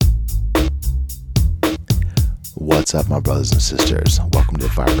What's up, my brothers and sisters? Welcome to the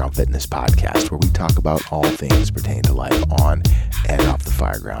Fireground Fitness Podcast, where we talk about all things pertaining to life on and off the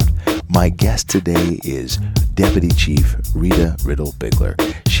fireground. My guest today is Deputy Chief Reda Riddle-Bigler.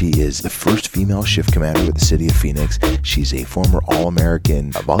 She is the first female shift commander with the city of Phoenix. She's a former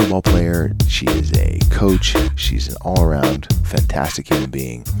All-American volleyball player. She is a coach. She's an all-around fantastic human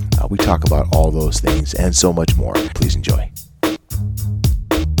being. We talk about all those things and so much more. Please enjoy.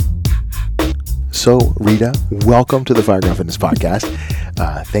 So, Reda, welcome to the Fireground Fitness Podcast.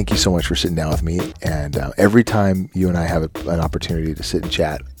 Thank you so much for sitting down with me. And every time you and I have an opportunity to sit and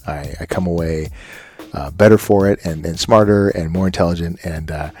chat, I come away better for it and smarter and more intelligent.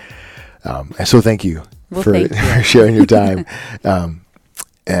 And so thank you for sharing your time.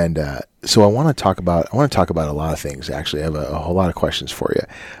 So I want to talk about a lot of things. Actually, I have a whole lot of questions for you.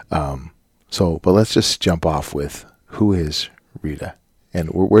 But let's just jump off with, who is Reda? And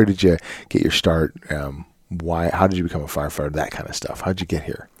where did you get your start? How did you become a firefighter? That kind of stuff. How did you get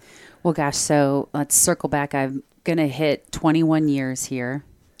here? Well, gosh, so let's circle back. I'm going to hit 21 years here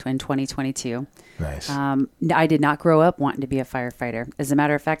in 2022. Nice. I did not grow up wanting to be a firefighter. As a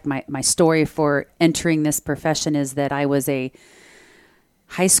matter of fact, my story for entering this profession is that I was a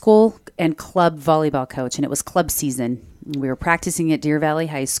high school and club volleyball coach, and it was club season. We were practicing at Deer Valley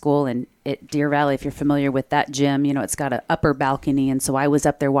High School, and at Deer Valley, if you're familiar with that gym, you know, it's got an upper balcony. And so I was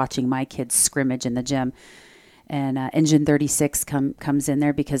up there watching my kids scrimmage in the gym. And Engine 36 comes in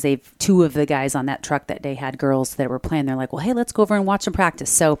there because two of the guys on that truck that day had girls that were playing. They're like, well, hey, let's go over and watch them practice.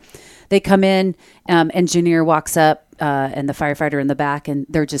 So they come in, engineer walks up, and the firefighter in the back, and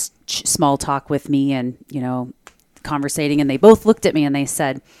they're just small talk with me and, you know, conversating. And they both looked at me and they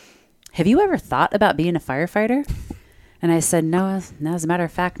said, have you ever thought about being a firefighter? And I said, no, as a matter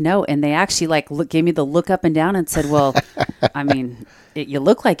of fact, no. And they actually gave me the look up and down and said, well, I mean, you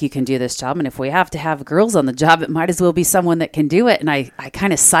look like you can do this job. And if we have to have girls on the job, it might as well be someone that can do it. And I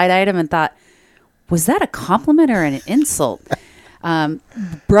kind of side-eyed him and thought, was that a compliment or an insult?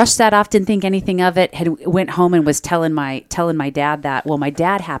 Brushed that off, didn't think anything of it. Went home and was telling my dad that. Well, my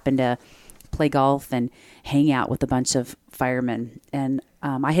dad happened to play golf and hang out with a bunch of firemen. And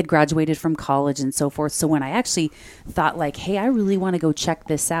I had graduated from college and so forth. So when I actually thought hey, I really want to go check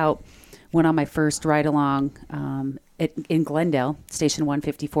this out, went on my first ride along in Glendale, Station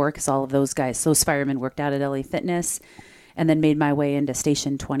 154, because all of those firemen worked out at LA Fitness, and then made my way into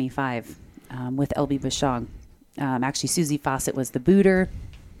Station 25 with LB Bashong. Actually, Susie Fawcett was the booter.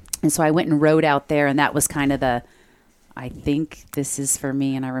 And so I went and rode out there, and that was kind of I think this is for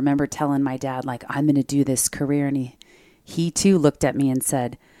me. And I remember telling my dad, I'm going to do this career. And he too looked at me and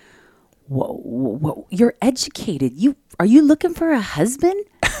said, whoa, you're educated. Are you looking for a husband?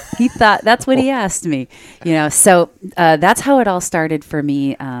 He thought, that's what he asked me, you know. So that's how it all started for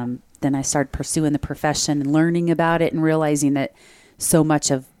me. Then I started pursuing the profession and learning about it and realizing that so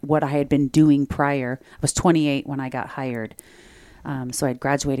much of what I had been doing prior, I was 28 when I got hired. So I'd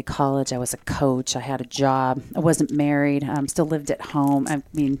graduated college. I was a coach. I had a job. I wasn't married. Still lived at home. I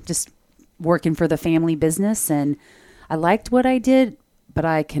mean, just working for the family business. And I liked what I did, but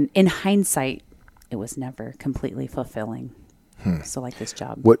in hindsight, it was never completely fulfilling. So like this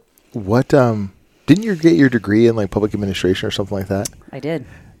job. What, didn't you get your degree in public administration or something like that? I did.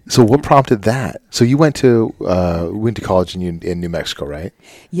 So what prompted that? So you went to college in New Mexico, right?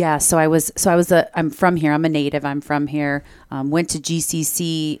 Yeah. I'm from here. I'm a native. I'm from here. Went to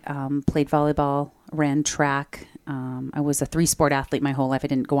GCC, played volleyball, ran track. I was a 3-sport athlete my whole life. I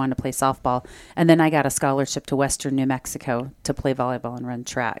didn't go on to play softball. And then I got a scholarship to Western New Mexico to play volleyball and run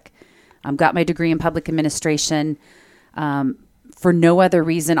track. Got my degree in public administration for no other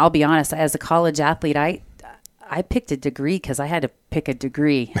reason. I'll be honest, as a college athlete, I picked a degree because I had to pick a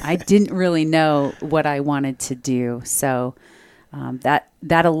degree. I didn't really know what I wanted to do. So that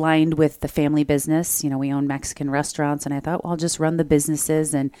aligned with the family business. You know, we own Mexican restaurants, and I thought, well, I'll just run the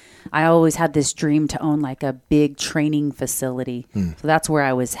businesses. And I always had this dream to own a big training facility. So that's where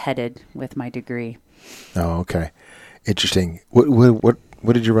I was headed with my degree. Oh, okay. Interesting.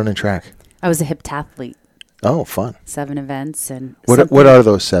 What did you run in track? I was a heptathlete. Oh, fun. 7 events. And what are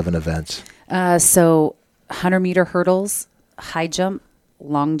those 7 events? So 100-meter hurdles, high jump,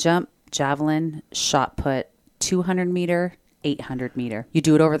 long jump, javelin, shot put, 200-meter, 800-meter. You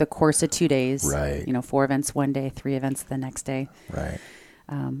do it over the course of 2 days. Right. 4 events one day, 3 events the next day. Right.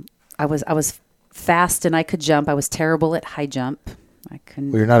 I was fast and I could jump. I was terrible at high jump. I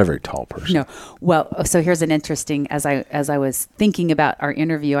couldn't. Well, you're not a very tall person. No. Well, so here's an interesting. As I was thinking about our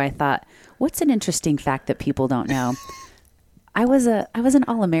interview, I thought, what's an interesting fact that people don't know? I was an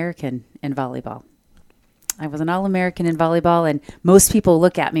All-American in volleyball. I was an All-American in volleyball, and most people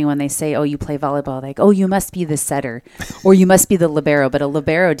look at me when they say, oh, you play volleyball, like, oh, you must be the setter or you must be the libero, but a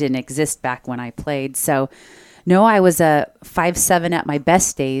libero didn't exist back when I played. So no, I was a 5'7" at my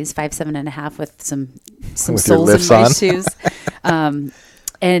best days, 5'7.5" with some with soles in my shoes.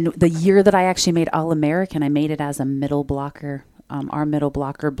 And the year that I actually made All-American, I made it as a middle blocker, our middle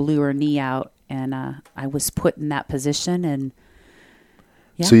blocker blew her knee out, and I was put in that position. And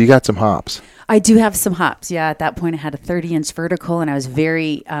yeah. So you got some hops. I do have some hops. Yeah, at that point I had a 30-inch vertical, and I was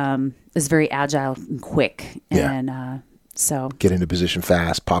very agile and quick. Yeah. And so get into position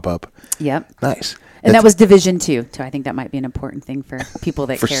fast, pop up. Yep. Nice. And that was Division II, too. I think that might be an important thing for people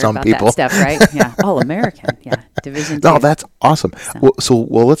that care about that stuff, right? Yeah. All-American. Yeah. Division II. No, that's awesome. So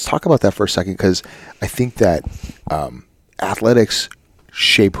let's talk about that for a second, because I think that athletics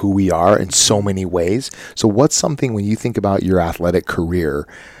shape who we are in so many ways. So what's something, when you think about your athletic career,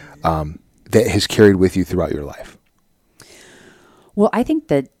 that has carried with you throughout your life? Well, I think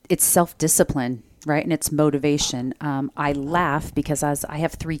that it's self-discipline, right? And it's motivation. I laugh because I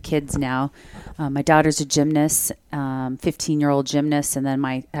have 3 kids now. My daughter's a gymnast, 15-year-old gymnast, and then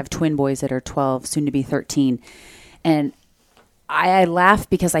I have twin boys that are 12, soon to be 13. And I laugh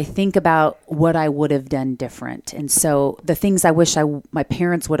because I think about what I would have done different. And so the things I wish my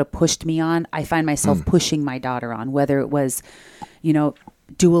parents would have pushed me on, I find myself pushing my daughter on, whether it was,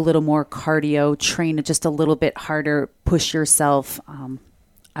 do a little more cardio, train just a little bit harder, push yourself.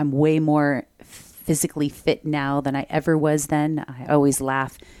 I'm way more physically fit now than I ever was then. I always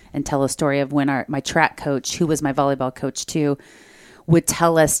laugh and tell a story of when my track coach, who was my volleyball coach too, would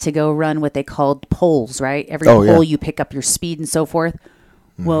tell us to go run what they called poles, right? Every pole you pick up your speed and so forth.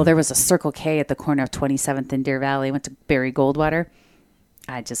 Mm-hmm. Well, there was a Circle K at the corner of 27th and Deer Valley. I went to Barry Goldwater.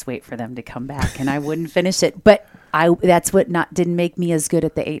 I'd just wait for them to come back and I wouldn't finish it. But that's what didn't make me as good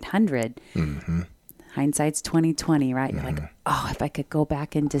at the 800. Mm-hmm. Hindsight's 20/20, right? You're like, oh, if I could go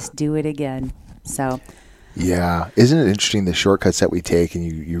back and just do it again. So, yeah. Isn't it interesting, the shortcuts that we take, and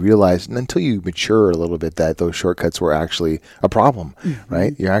you realize, and until you mature a little bit, that those shortcuts were actually a problem,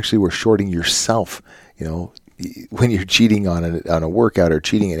 right? You actually were shorting yourself. When you're cheating on a workout or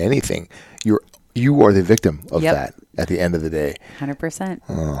cheating at anything, you are the victim of that at the end of the day. 100%.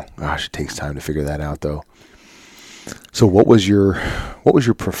 Oh gosh, it takes time to figure that out, though. So what was your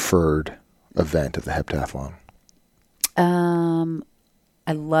preferred event of the heptathlon?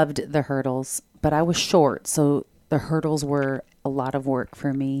 I loved the hurdles, but I was short, so the hurdles were a lot of work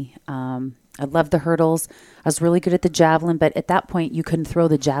for me. I loved the hurdles. I was really good at the javelin, but at that point you couldn't throw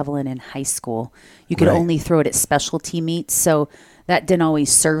the javelin in high school. You could only throw it at specialty meets, so that didn't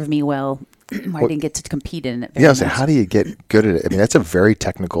always serve me well. I didn't get to compete in it very much. So how do you get good at it? I mean, that's a very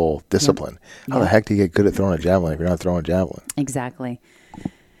technical discipline. How the heck do you get good at throwing a javelin if you're not throwing a javelin? Exactly.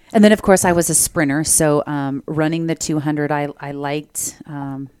 And then, of course, I was a sprinter, so running the 200 I liked.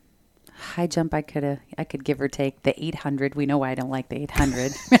 High jump I could give or take. The 800, we know why I don't like the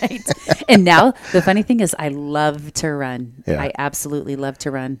 800, right? And now the funny thing is I love to run. Yeah. I absolutely love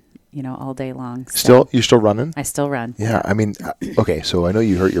to run, all day long. So you're still running? I still run. Yeah, I mean, okay, so I know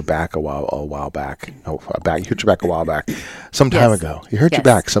you hurt your back a while back. You hurt your back a while back. Some time ago. You hurt your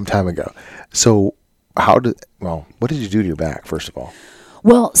back some time ago. So what did you do to your back, first of all?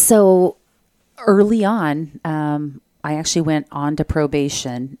 Well, so early on, I actually went on to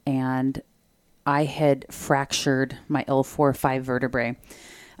probation, and I had fractured my L4-5 vertebrae.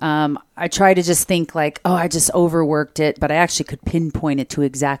 I try to just think like, I just overworked it, but I actually could pinpoint it to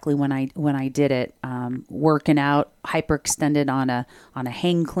exactly when I did it. Working out, hyperextended on a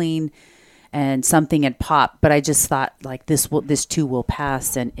hang clean, and something had popped. But I just thought like this too will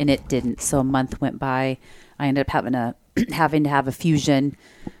pass, and it didn't. So a month went by. I ended up having to have a fusion.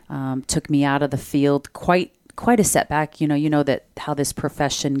 Took me out of the field. Quite a setback. You know that how this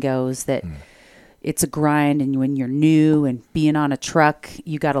profession goes, that it's a grind, and when you're new and being on a truck,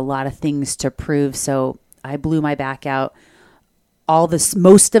 you got a lot of things to prove. So I blew my back out.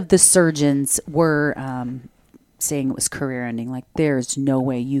 Most of the surgeons were saying it was career ending. Like, there's no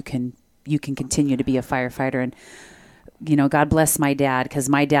way you can continue to be a firefighter. And God bless my dad, because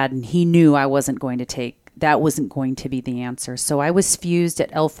my dad, he knew I wasn't going to take. That wasn't going to be the answer. So I was fused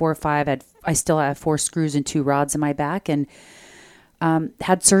at L4-5. I still have 4 screws and 2 rods in my back, and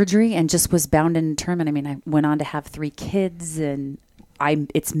had surgery and just was bound and determined. I mean, I went on to have 3 kids, and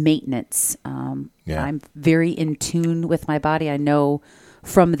it's maintenance. I'm very in tune with my body. I know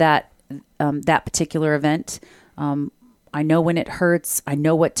from that particular event, I know when it hurts. I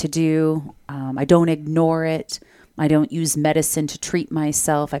know what to do. I don't ignore it. I don't use medicine to treat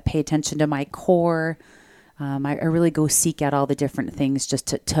myself. I pay attention to my core. I really go seek out all the different things just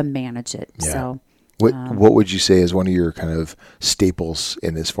to manage it. Yeah. So What would you say is one of your kind of staples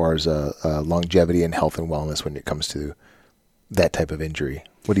in as far as longevity and health and wellness when it comes to that type of injury?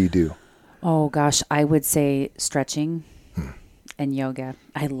 What do you do? Oh gosh, I would say stretching and yoga.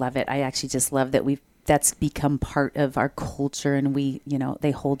 I love it. I actually just love that that's become part of our culture, and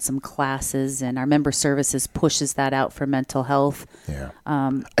they hold some classes, and our member services pushes that out for mental health. Yeah.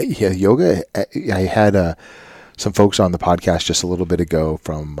 Yoga. I had some folks on the podcast just a little bit ago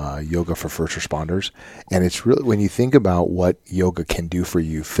from Yoga for First Responders. And it's really, when you think about what yoga can do for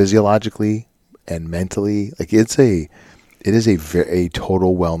you physiologically and mentally, like it is a very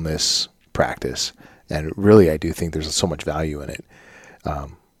total wellness practice. And really, I do think there's so much value in it,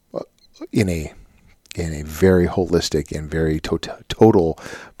 in a very holistic and very total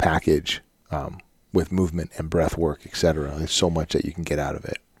package, with movement and breath work, etc. There's so much that you can get out of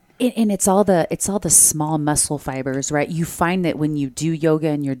it. And it's all the small muscle fibers, right? You find that when you do yoga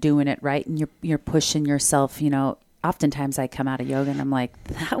and you're doing it right, and you're pushing yourself, oftentimes I come out of yoga and I'm like,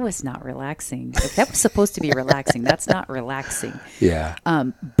 that was not relaxing. Like, that was supposed to be relaxing. That's not relaxing. Yeah.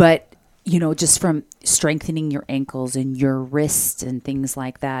 But just from strengthening your ankles and your wrists and things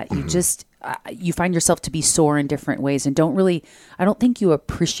like that, you just you find yourself to be sore in different ways, and I don't think you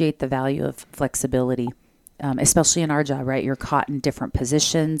appreciate the value of flexibility. Especially in our job, right? You're caught in different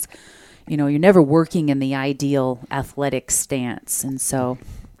positions. You're never working in the ideal athletic stance. And so,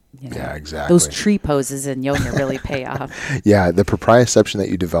 yeah, exactly. Those tree poses in yoga really pay off. Yeah. The proprioception that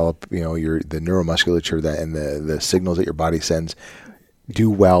you develop, the neuromusculature and the signals that your body sends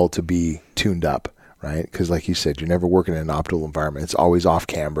do well to be tuned up, right? Because like you said, you're never working in an optimal environment. It's always off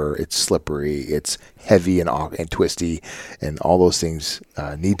camber. It's slippery. It's heavy and twisty, and all those things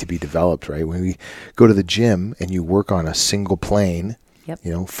need to be developed, right? When we go to the gym and you work on a single plane, yep.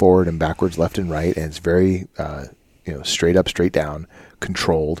 Forward and backwards, left and right, and it's very, straight up, straight down,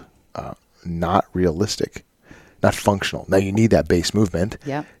 controlled, not realistic, not functional. Now you need that base movement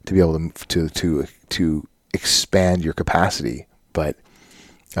yep. to be able to expand your capacity, but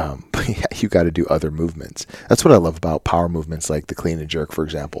yeah, you got to do other movements. That's what I love about power movements, like the clean and jerk, for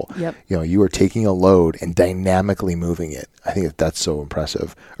example. Yep. You are taking a load and dynamically moving it. I think that's so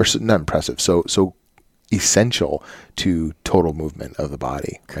impressive, or not impressive, so essential to total movement of the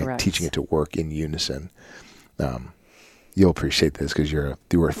body. Right? Teaching it to work in unison. You'll appreciate this because you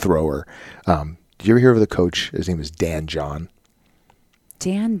were a thrower. Did you ever hear of the coach? His name is Dan John.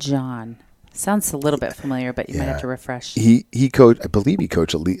 Dan John. Sounds a little bit familiar, but you might have to refresh. I believe he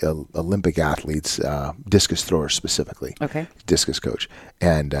coached Olympic athletes, discus throwers specifically. Okay. Discus coach.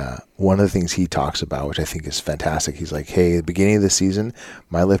 And one of the things he talks about, which I think is fantastic, he's like, hey, at the beginning of the season,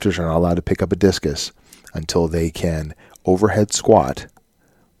 my lifters are not allowed to pick up a discus until they can overhead squat.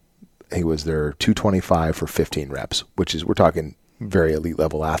 He was their 225 for 15 reps, which is, we're talking very elite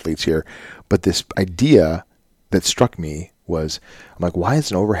level athletes here. But this idea that struck me was, I'm like, why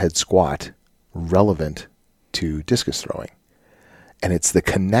is an overhead squat relevant to discus throwing? And it's the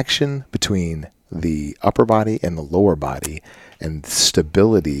connection between the upper body and the lower body and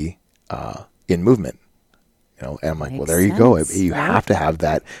stability in movement. And I'm like, well, there you go. You have to have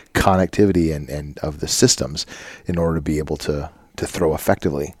that connectivity and of the systems in order to be able to throw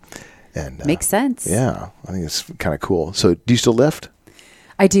effectively. And makes sense. Yeah, I think it's kind of cool. So do you still lift?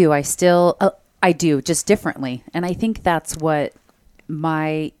 I do. I do, just differently. And I think that's what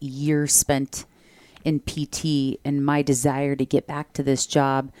my year spent in PT and my desire to get back to this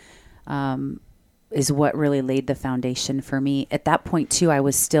job is what really laid the foundation for me. At that point, too, I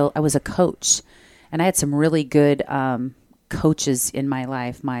was a coach. And I had some really good coaches in my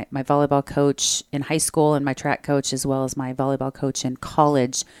life. My volleyball coach in high school and my track coach, as well as my volleyball coach in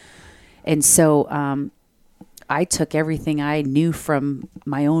college. And so I took everything I knew from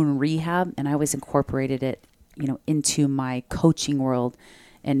my own rehab and I was incorporated it, into my coaching world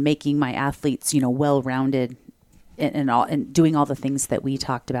and making my athletes, well-rounded and doing all the things that we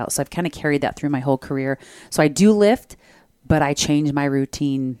talked about. So I've kind of carried that through my whole career. So I do lift, but I change my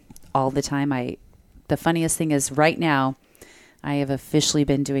routine all the time. The funniest thing is right now, I have officially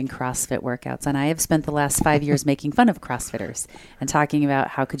been doing CrossFit workouts, and I have spent the last 5 years making fun of CrossFitters and talking about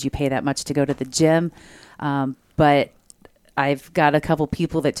how could you pay that much to go to the gym. But I've got a couple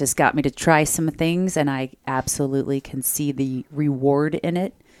people that just got me to try some things, and I absolutely can see the reward in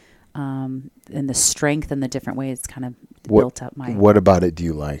it, and the strength and the different ways it's kind of built up my... What about it do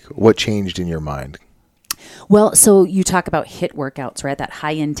you like? What changed in your mind? Well, so you talk about HIIT workouts, right? That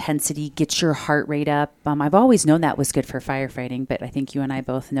high intensity, gets your heart rate up. I've always known that was good for firefighting, but I think you and I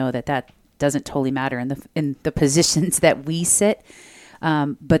both know that doesn't totally matter in the positions that we sit.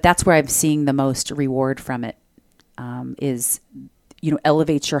 But that's where I'm seeing the most reward from it, is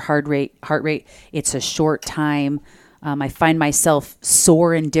elevates your heart rate. It's a short time. I find myself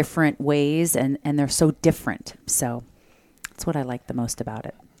sore in different ways, and they're so different. So that's what I like the most about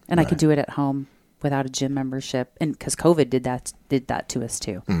it. And I could do it at home without a gym membership. And because COVID did that to us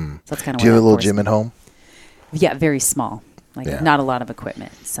too. So that's kind of. Do you have a little gym at home? Yeah, very small. Not a lot of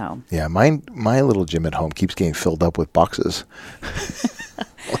equipment. So yeah, my little gym at home keeps getting filled up with boxes.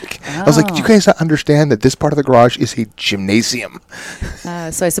 I was like, do you guys not understand that this part of the garage is a gymnasium?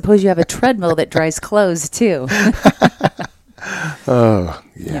 So I suppose you have a treadmill that dries clothes too. Oh,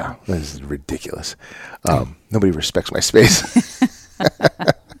 yeah. This is ridiculous. Nobody respects my space.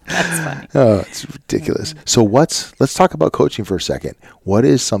 That's funny. Oh, it's ridiculous. So let's talk about coaching for a second. What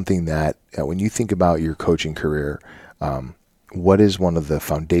is something that, when you think about your coaching career, what is one of the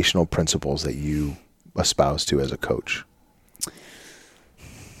foundational principles that you espouse to as a coach?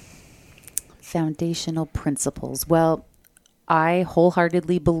 Foundational principles. Well, I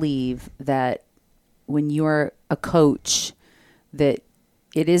wholeheartedly believe that when you're a coach, that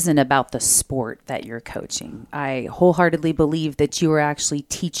it isn't about the sport that you're coaching. I wholeheartedly believe that you are actually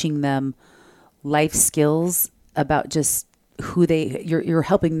teaching them life skills about just you're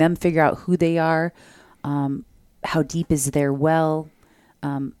helping them figure out who they are, how deep is their well,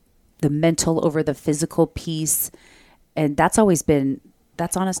 the mental over the physical piece. And that's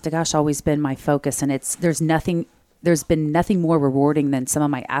honest to gosh, always been my focus. And there's been nothing more rewarding than some of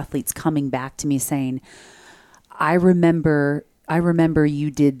my athletes coming back to me saying, I remember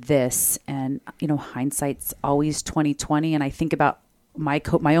you did this. And, hindsight's always 20/20. And I think about my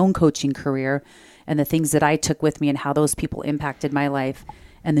own coaching career and the things that I took with me and how those people impacted my life.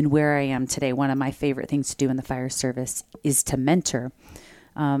 And then where I am today, one of my favorite things to do in the fire service is to mentor.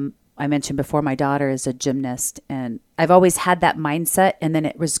 I mentioned before, my daughter is a gymnast, and I've always had that mindset. And then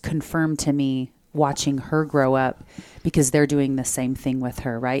it was confirmed to me watching her grow up, because they're doing the same thing with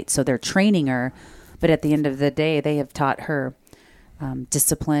her, right? So they're training her, but at the end of the day, they have taught her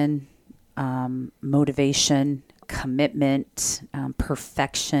discipline, motivation, commitment,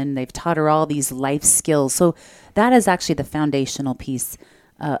 perfection. They've taught her all these life skills. So that is actually the foundational piece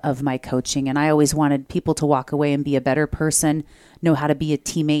of my coaching. And I always wanted people to walk away and be a better person, know how to be a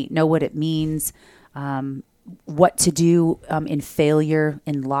teammate, know what it means, what to do in failure,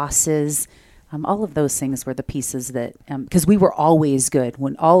 in losses. All of those things were the pieces that, because we were always good.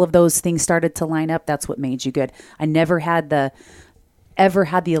 When all of those things started to line up, that's what made you good. I never ever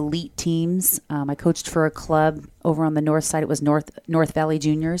had the elite teams. I coached for a club over on the north side. It was North Valley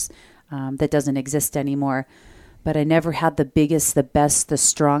Juniors. That doesn't exist anymore. But I never had the biggest, the best, the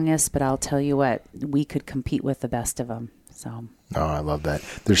strongest. But I'll tell you what, we could compete with the best of them. So. Oh, I love that.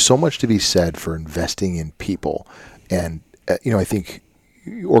 There's so much to be said for investing in people. And, I think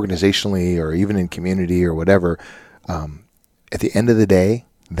organizationally or even in community or whatever, at the end of the day,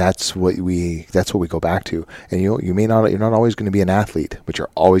 that's what we go back to. And you're not always going to be an athlete, but you're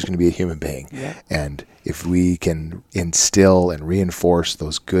always going to be a human being. Yeah. And if we can instill and reinforce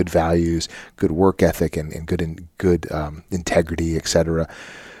those good values, good work ethic, and good integrity, etc.,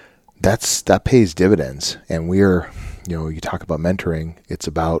 that pays dividends. And we're, you talk about mentoring, it's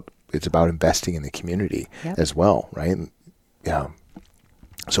about investing in the community as well, right? Yeah.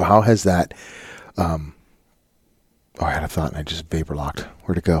 So how has that? I had a thought and I just vapor locked.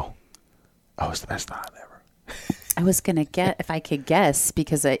 Where'd it go? Oh, it's the best thought ever. I was gonna if I could guess,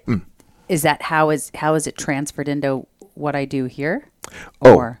 because is that how is it transferred into what I do here?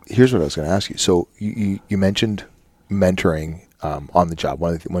 Here's what I was going to ask you. So you mentioned mentoring on the job.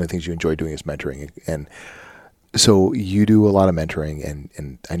 One of the things you enjoy doing is mentoring, and so you do a lot of mentoring,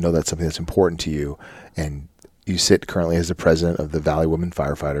 and I know that's something that's important to you. And you sit currently as the president of the Valley Women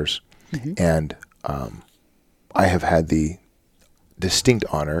Firefighters, and I have had the distinct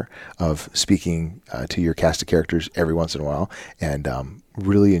honor of speaking to your cast of characters every once in a while, and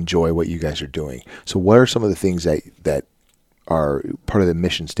really enjoy what you guys are doing. So what are some of the things that are part of the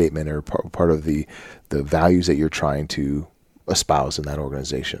mission statement or part of the values that you're trying to espouse in that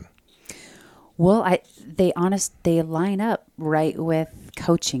organization? Well, they line up right with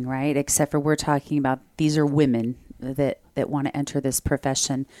coaching, right? Except for we're talking about, these are women that want to enter this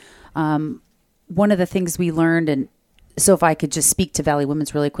profession. One of the things we learned, and so if I could just speak to Valley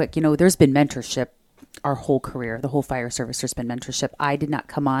Women's really quick, there's been mentorship our whole career, the whole fire service, there's been mentorship. I did not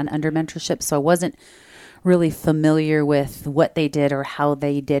come on under mentorship, so I wasn't really familiar with what they did or how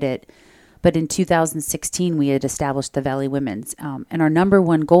they did it. But in 2016, we had established the Valley Women's, and our number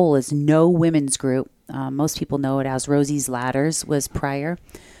one goal is no women's group. Most people know it as Rosie's Ladders was prior,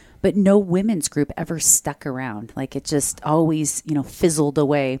 but no women's group ever stuck around. Like, it just always, fizzled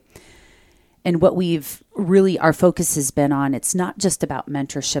away. And what we've really, our focus has been on, it's not just about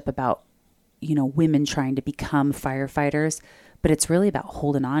mentorship, about, women trying to become firefighters, but it's really about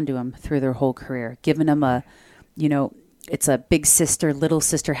holding on to them through their whole career, giving them it's a big sister, little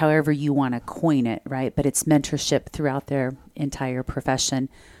sister, however you want to coin it, right? But it's mentorship throughout their entire profession.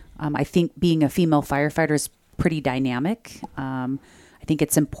 I think being a female firefighter is pretty dynamic. I think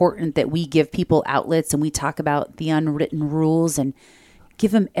it's important that we give people outlets and we talk about the unwritten rules and give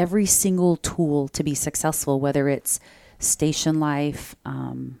them every single tool to be successful, whether it's station life,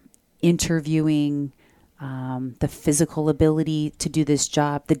 interviewing, the physical ability to do this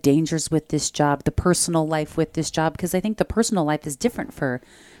job, the dangers with this job, the personal life with this job, because I think the personal life is different for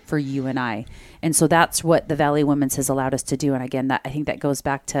you and I. And so that's what the Valley Women's has allowed us to do. And again, I think that goes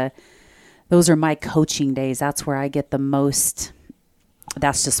back to, those are my coaching days. That's where I get the most,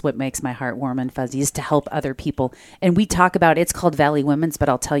 that's just what makes my heart warm and fuzzy, is to help other people. And we talk about, it's called Valley Women's, but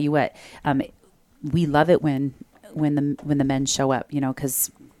I'll tell you what, we love it when the men show up,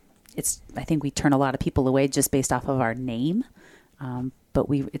 because I think we turn a lot of people away just based off of our name. But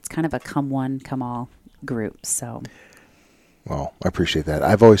it's kind of a come one, come all group. So. Well, I appreciate that.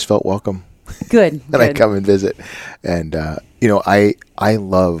 I've always felt welcome. Good. And I come and visit. And, I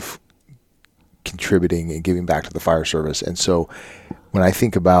love contributing and giving back to the fire service. And so when I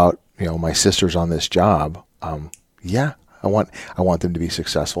think about, my sisters on this job, I want them to be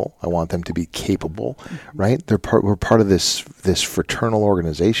successful. I want them to be capable, right? We're part of this fraternal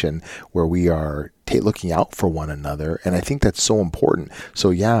organization where we are looking out for one another, and I think that's so important.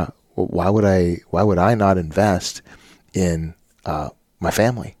 So why would I not invest in my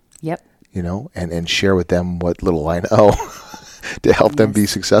family? Yep. And share with them what little I know to help them be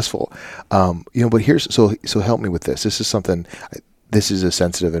successful. But so help me with this. This is a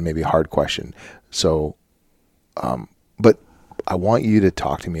sensitive and maybe hard question. So, but I want you to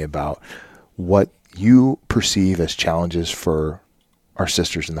talk to me about what you perceive as challenges for our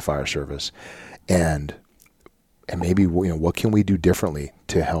sisters in the fire service, and maybe what can we do differently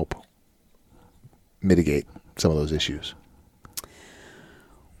to help mitigate some of those issues.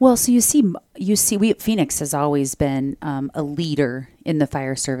 Well, so you see, Phoenix has always been a leader in the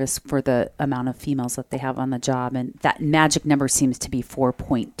fire service for the amount of females that they have on the job. And that magic number seems to be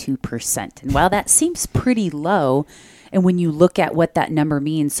 4.2%. And while that seems pretty low, and when you look at what that number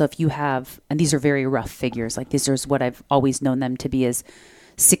means, so if you have, and these are very rough figures, like these are what I've always known them to be, is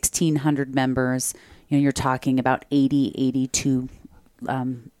 1,600 members, you're talking about 82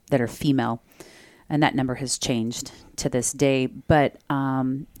 that are female. And that number has changed to this day. But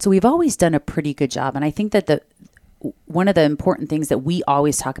so we've always done a pretty good job. And I think that one of the important things that we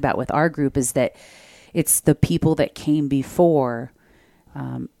always talk about with our group is that it's the people that came before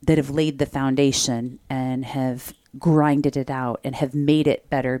that have laid the foundation and have grinded it out and have made it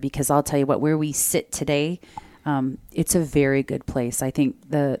better. Because I'll tell you what, where we sit today, it's a very good place. I think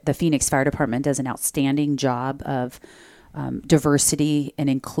the Phoenix Fire Department does an outstanding job of diversity and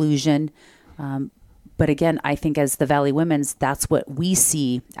inclusion. But again, I think as the Valley Women's, that's what we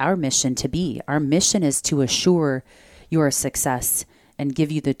see our mission to be. Our mission is to assure your success and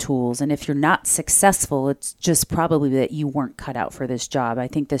give you the tools. And if you're not successful, it's just probably that you weren't cut out for this job. I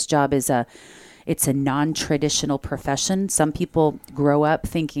think this job is it's a non-traditional profession. Some people grow up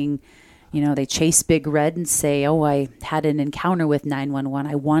thinking, they chase Big Red and say, oh, I had an encounter with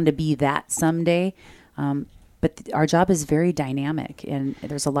 911. I want to be that someday. But our job is very dynamic, and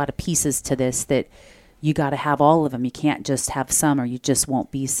there's a lot of pieces to this that you got to have all of them. You can't just have some, or you just won't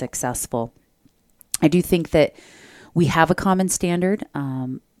be successful. I do think that we have a common standard,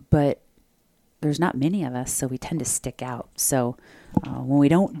 but there's not many of us, so we tend to stick out. So when we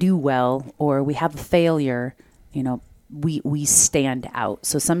don't do well or we have a failure, we stand out.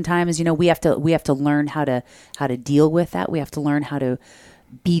 So sometimes, we have to learn how to deal with that. We have to learn how to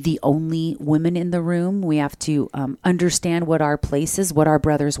be the only women in the room. We have to understand what our place is, what our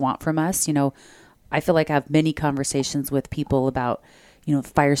brothers want from us. I feel like I have many conversations with people about,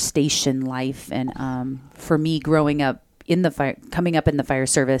 fire station life. And for me, growing up coming up in the fire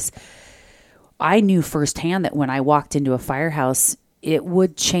service, I knew firsthand that when I walked into a firehouse, it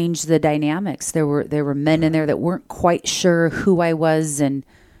would change the dynamics. There were men in there that weren't quite sure who I was, and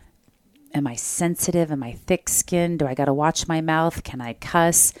am I sensitive? Am I thick-skinned? Do I got to watch my mouth? Can I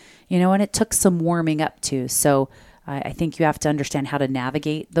cuss? And it took some warming up too. So I think you have to understand how to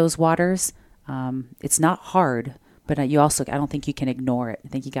navigate those waters. It's not hard, but I don't think you can ignore it. I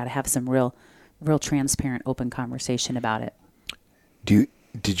think you got to have some real transparent, open conversation about it.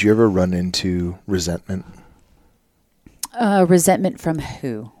 Did you ever run into resentment? Resentment from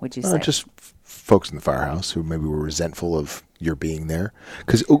who, would you say? Just folks in the firehouse who maybe were resentful of your being there.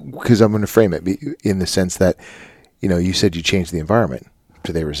 Because I'm going to frame it in the sense that, you said you changed the environment.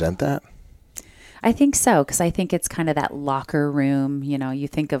 Do they resent that? I think so, because I think it's kind of that locker room. You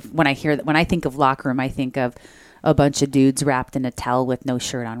think of, when I think of locker room, I think of a bunch of dudes wrapped in a towel with no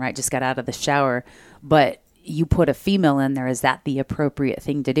shirt on, right? Just got out of the shower. But you put a female in there, is that the appropriate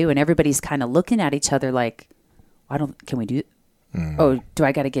thing to do? And everybody's kind of looking at each other like, can we do, oh, do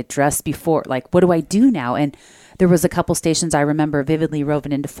I got to get dressed before? Like, what do I do now? And there was a couple stations I remember vividly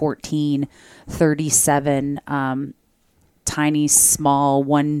roving into 1437, tiny, small,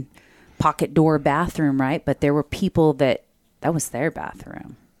 one pocket door bathroom, right? But there were people that was their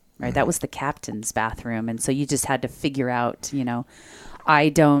bathroom, right? That was the captain's bathroom. And so you just had to figure out,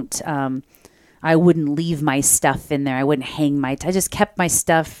 I wouldn't leave my stuff in there. I wouldn't hang I just kept my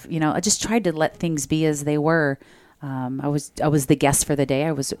stuff, I just tried to let things be as they were. I was the guest for the day.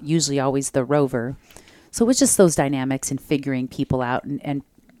 I was usually always the rover. So it was just those dynamics and figuring people out and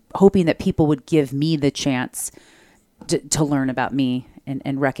hoping that people would give me the chance to learn about me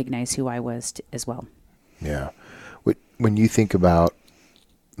and recognize who I was as well. Yeah. When you think about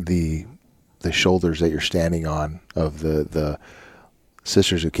the shoulders that you're standing on of the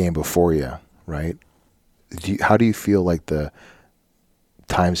sisters who came before you, right? How do you feel like the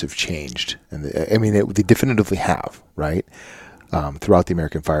times have changed? And they definitively have, right? Throughout the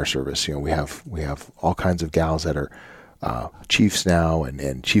American Fire Service, we have all kinds of gals that are chiefs now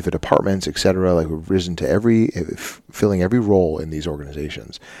and chief of departments, et cetera, like we've risen to filling every role in these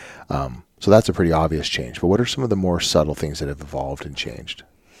organizations. So that's a pretty obvious change. But what are some of the more subtle things that have evolved and changed?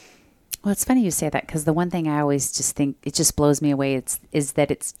 Well, it's funny you say that, because the one thing I always just think, it just blows me away, is that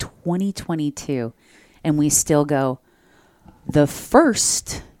it's 2022 and we still go, the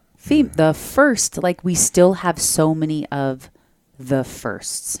first, like we still have so many of the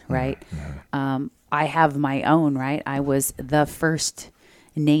firsts, right? Mm-hmm. I have my own, right? I was the first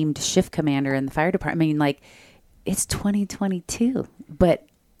named shift commander in the fire department. Like, it's 2022, but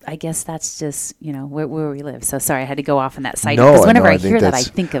I guess that's just, where we live. So sorry, I had to go off on that side. Because whenever I hear that, I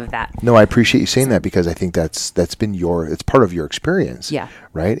think of that. No, I appreciate you saying that, because I think that's been it's part of your experience. Yeah.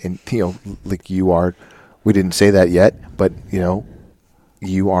 Right. And, like you are, we didn't say that yet, but,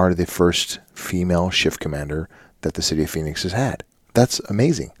 you are the first female shift commander that the city of Phoenix has had. That's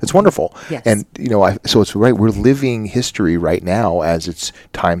amazing. It's wonderful. Yes. And, so it's right. We're living history right now as its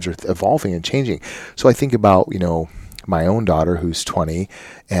times are evolving and changing. So I think about, my own daughter who's 20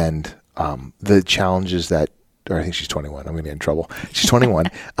 and the challenges or I think she's 21. I'm going to get in trouble. She's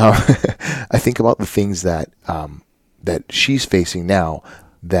 21. I think about the things that she's facing now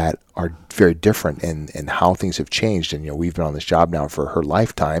that are very different and how things have changed. And, we've been on this job now for her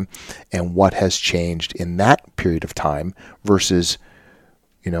lifetime, and what has changed in that period of time versus,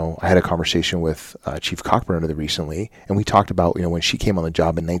 I had a conversation with Chief Cockburn recently, and we talked about, when she came on the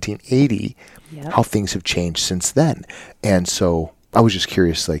job in 1980, yep, how things have changed since then. And so I was just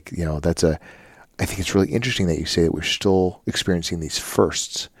curious, I think it's really interesting that you say that we're still experiencing these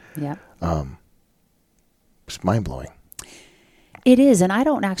firsts. Yeah. It's mind blowing. It is. And I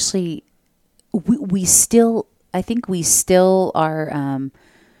don't actually, I think we still are,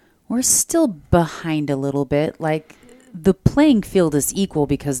 we're still behind a little bit. Like, the playing field is equal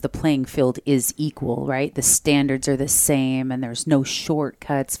because the playing field is equal, right? The standards are the same and there's no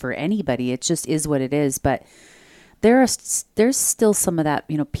shortcuts for anybody. It just is what it is. But there's still some of that,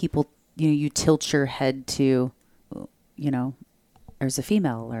 people, you tilt your head to, there's a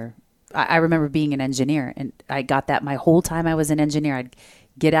female. Or I remember being an engineer, and I got that my whole time I was an engineer. I'd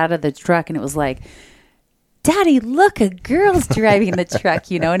get out of the truck and it was like, Daddy, look, a girl's driving the truck,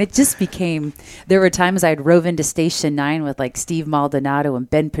 and it just became, there were times I'd rove into Station 9 with like Steve Maldonado and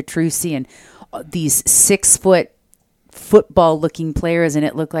Ben Petrucci and these 6-foot football looking players, and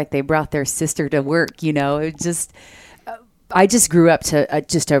it looked like they brought their sister to work, It just, I just grew up to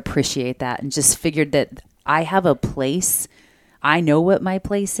just to appreciate that, and just figured that I have a place. I know what my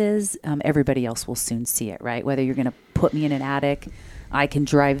place is. Everybody else will soon see it, right? Whether you're going to put me in an attic, I can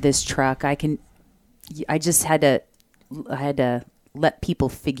drive this truck, I just had to let people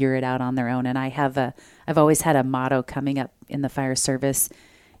figure it out on their own. And I've always had a motto coming up in the fire service.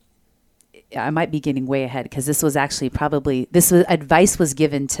 I might be getting way ahead, because this was actually advice was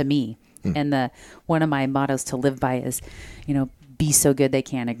given to me. And one of my mottos to live by is, be so good they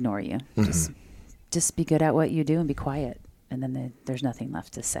can't ignore you. Mm-hmm. Just be good at what you do and be quiet. And then there's nothing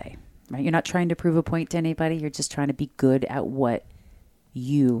left to say, right? You're not trying to prove a point to anybody. You're just trying to be good at what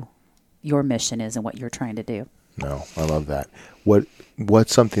your mission is and what you're trying to do. No, I love that.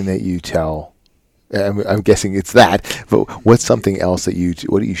 What's something that you tell I'm guessing it's that. But what's something else what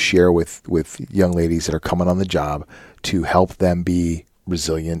do you share with young ladies that are coming on the job to help them be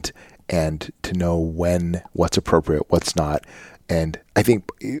resilient and to know what's appropriate, what's not? And I think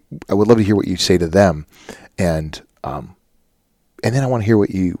I would love to hear what you say to them, and then I want to hear what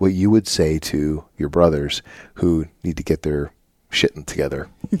you would say to your brothers who need to get their shit together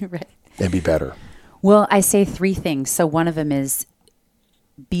right. and be better. Well, I say 3 things. So one of them is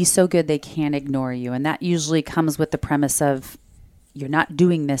be so good they can't ignore you. And that usually comes with the premise of you're not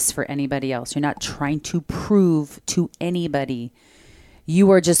doing this for anybody else. You're not trying to prove to anybody.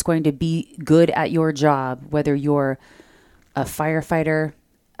 You are just going to be good at your job, whether you're a firefighter,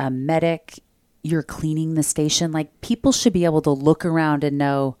 a medic, you're cleaning the station. Like, people should be able to look around and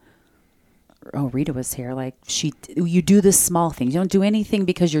know, oh, Rita was here. Like, you do the small things. You don't do anything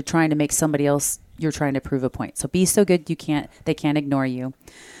because you're trying to make somebody else, you're trying to prove a point. So be so good they can't ignore you.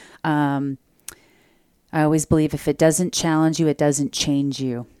 I always believe if it doesn't challenge you, it doesn't change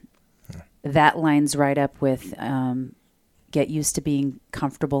you. That lines right up with get used to being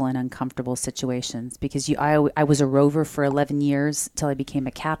comfortable in uncomfortable situations, because I was a rover for 11 years till I became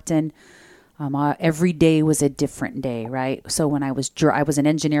a captain. Every day was a different day, right? So when I was an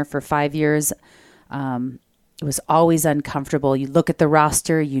engineer for 5 years, it was always uncomfortable. You look at the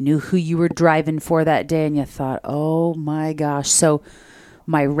roster, you knew who you were driving for that day, and you thought, oh my gosh. So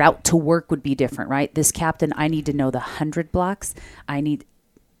my route to work would be different, right? This captain, I need to know the 100 blocks.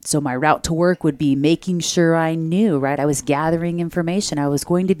 So my route to work would be making sure I knew, right? I was gathering information. I was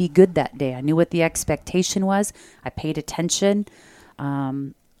going to be good that day. I knew what the expectation was. I paid attention.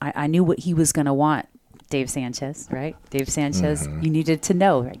 I knew what he was going to want. Dave Sanchez, right? Dave Sanchez, you needed to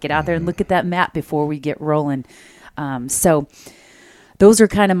know, right? Get out there and look at that map before we get rolling. So those are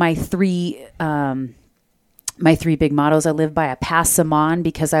kind of my three big mottos I live by. I pass them on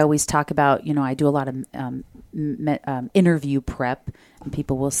because I always talk about, I do a lot of interview prep, and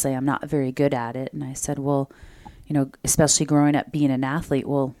people will say I'm not very good at it. And I said, well, especially growing up being an athlete,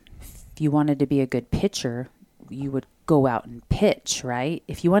 well, if you wanted to be a good pitcher, you would go out and pitch, right?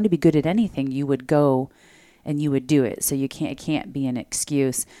 If you wanted to be good at anything, you would go and you would do it. So it can't be an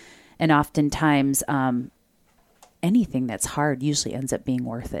excuse. And oftentimes, anything that's hard usually ends up being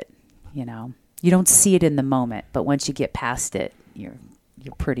worth it. You don't see it in the moment, but once you get past it, you're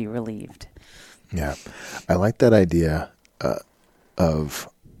pretty relieved. Yeah. I like that idea of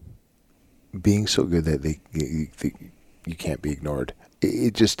being so good that you can't be ignored.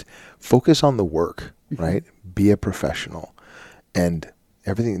 It just focus on the work, right? Be a professional, and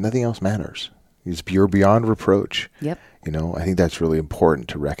nothing else matters. You're beyond reproach. Yep. I think that's really important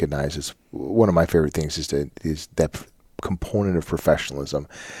to recognize. Is one of my favorite things is that component of professionalism,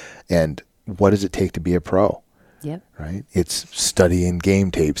 and what does it take to be a pro? Yep. Right. It's studying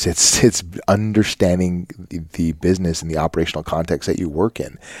game tapes. It's understanding the business and the operational context that you work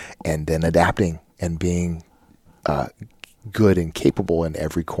in, and then adapting and being good and capable in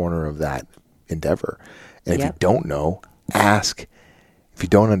every corner of that endeavor. And if you don't know, ask. If you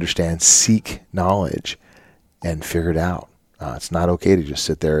don't understand, seek knowledge and figure it out. It's not okay to just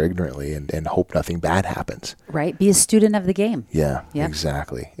sit there ignorantly and hope nothing bad happens. Right. Be a student of the game. Yeah, yep.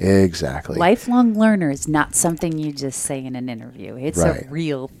 Exactly. Lifelong learner is not something you just say in an interview. It's a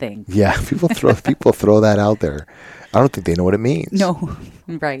real thing. Yeah. People throw that out there. I don't think they know what it means. No.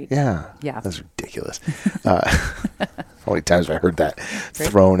 Right. Yeah. That's ridiculous. How many times have I heard that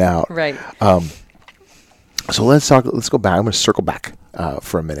thrown out? Right. So let's go back. I'm going to circle back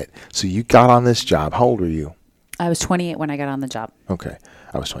for a minute. So you got on this job. How old were you? I was 28 when I got on the job. Okay.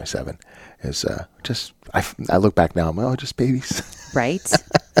 I was 27. I look back now, I'm like, just babies. Right.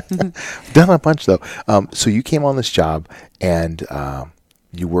 Done a bunch though. So you came on this job and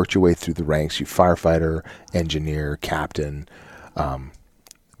you worked your way through the ranks. You firefighter, engineer, captain,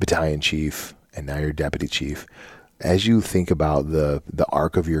 battalion chief, and now you're deputy chief. As you think about the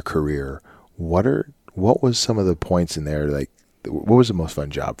arc of your career, what was some of the points in there? Like, what was the most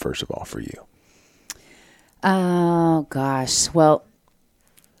fun job, first of all, for you? Oh, gosh. Well,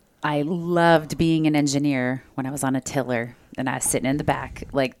 I loved being an engineer when I was on a tiller and I was sitting in the back.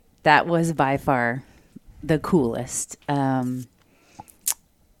 Like, that was by far the coolest. And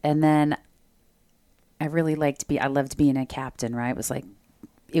then I really I loved being a captain, right?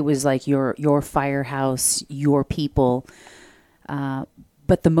 It was like your firehouse, your people.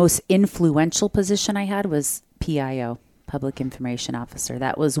 But the most influential position I had was PIO, Public Information Officer.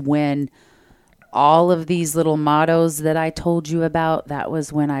 That was when all of these little mottos that I told you about, that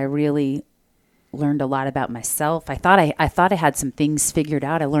was when I really learned a lot about myself. I thought I had some things figured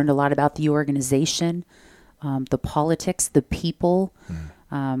out. I learned a lot about the organization, the politics, the people,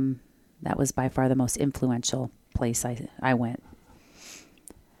 That was by far the most influential place I went.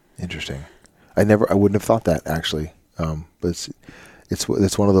 Interesting. I wouldn't have thought that actually. But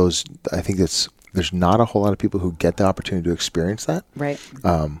it's one of those, I think there's not a whole lot of people who get the opportunity to experience that. Right.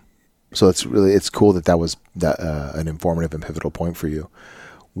 So it's cool that was an informative and pivotal point for you.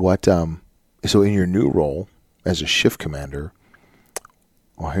 So in your new role as a shift commander,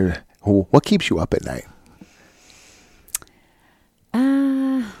 what keeps you up at night?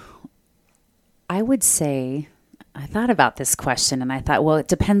 I would say, I thought about this question and I thought, well, it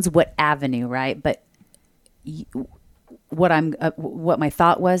depends what avenue, right? But what my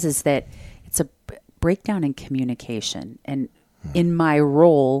thought was is that it's a breakdown in communication, and in my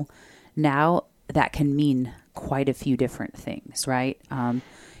role now, that can mean quite a few different things, right?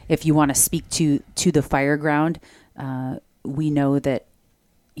 If you want to speak to the fire ground, we know that,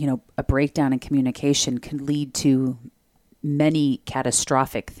 a breakdown in communication can lead to many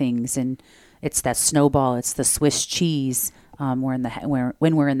catastrophic things, and it's that snowball, it's the Swiss cheese when we're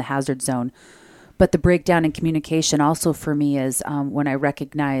in the hazard zone. But the breakdown in communication also for me is when I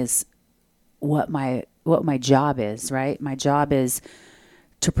recognize what my job is, right? My job is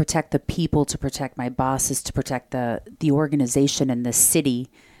to protect the people, to protect my bosses, to protect the organization and the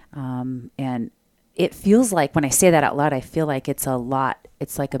city. And it feels like, when I say that out loud, I feel like it's a lot.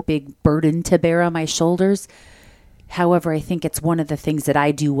 It's like a big burden to bear on my shoulders. However, I think it's one of the things that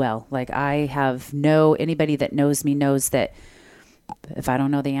I do well. Like, anybody that knows me knows that if I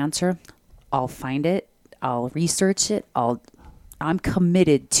don't know the answer, I'll find it, I'll research it, I'm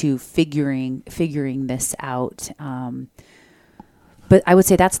committed to figuring this out. But I would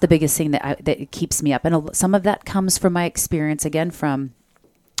say that's the biggest thing that keeps me up. And some of that comes from my experience, again, from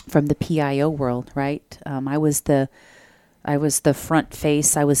the PIO world, right? I was the front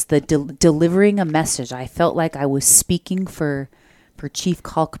face. I was delivering a message. I felt like I was speaking for Chief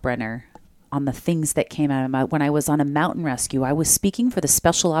Kalkbrenner on the things that came out of when I was on a mountain rescue. I was speaking for the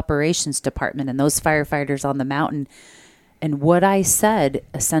Special Operations Department and those firefighters on the mountain. And what I said,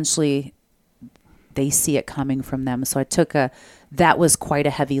 essentially, they see it coming from them. So that was quite a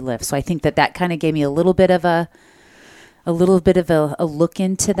heavy lift. So I think that kind of gave me a little bit of a look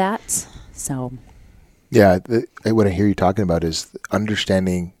into that. So. Yeah, what I hear you talking about is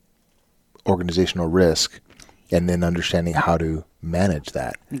understanding organizational risk and then understanding how to manage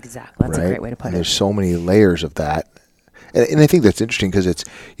that. Exactly. That's a great way to put it. And there's so many layers of that. And I think that's interesting because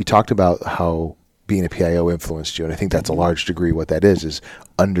you talked about how being a PIO influenced you. And I think that's a large degree what that is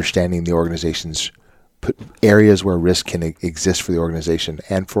understanding the organization's areas where risk can exist for the organization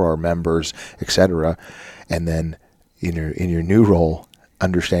and for our members, et cetera. And then in your new role,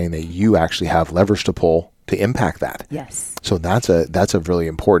 understanding that you actually have levers to pull to impact that. Yes. So that's a really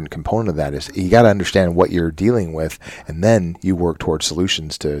important component of that, is you got to understand what you're dealing with, and then you work towards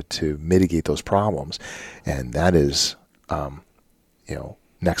solutions to mitigate those problems. And that is,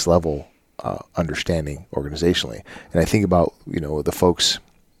 next level understanding organizationally. And I think about, the folks,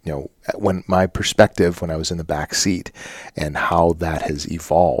 when my perspective when I was in the back seat and how that has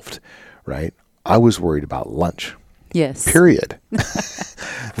evolved, right? I was worried about lunch. Yes. Period.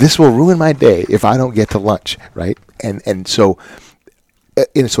 This will ruin my day if I don't get to lunch, right? And so I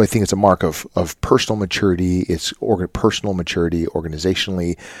think it's a mark of personal maturity. It's personal maturity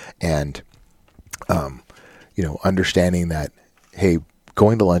organizationally, and understanding that, hey,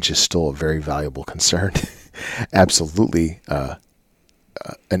 going to lunch is still a very valuable concern. Absolutely,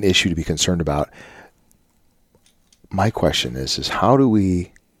 an issue to be concerned about. My question is how do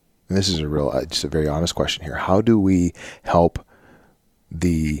we? And this is just a very honest question here. How do we help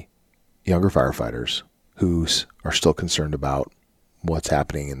the younger firefighters who are still concerned about what's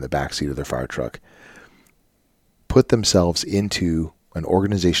happening in the backseat of their fire truck put themselves into an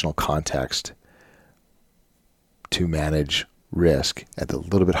organizational context to manage risk at a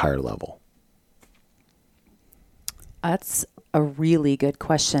little bit higher level? That's a really good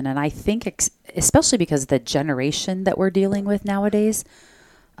question. And I think especially because the generation that we're dealing with nowadays,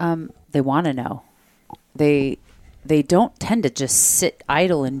 they want to know. They don't tend to just sit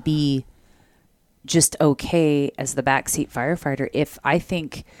idle and be just okay as the backseat firefighter. If I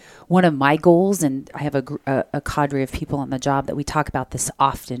think one of my goals, and I have a cadre of people on the job that we talk about this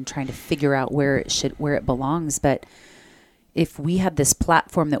often, trying to figure out where it belongs. But if we had this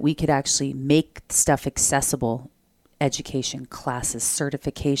platform that we could actually make stuff accessible, education, classes,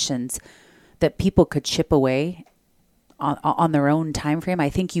 certifications, that people could chip away on their own time frame,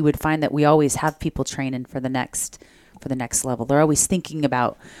 I think you would find that we always have people training for the next level. They're always thinking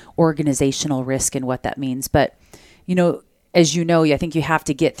about organizational risk and what that means. But, as you know, I think you have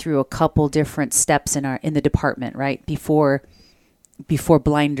to get through a couple different steps in the department, right? Before before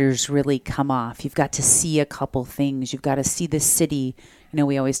blinders really come off. You've got to see a couple things. You've got to see the city.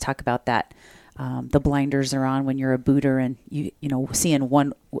 We always talk about that. The blinders are on when you're a booter and seeing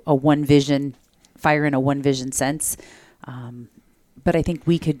a one vision fire in a one vision sense. But I think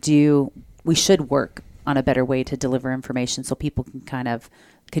we should work on a better way to deliver information so people can kind of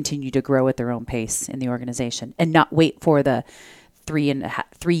continue to grow at their own pace in the organization and not wait for the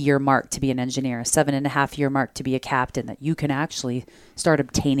 3-year mark to be an engineer, a 7.5-year mark to be a captain, that you can actually start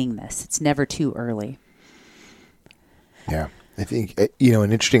obtaining this. It's never too early. Yeah. I think, and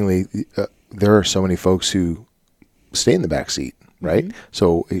interestingly, there are so many folks who stay in the back seat, right? Mm-hmm.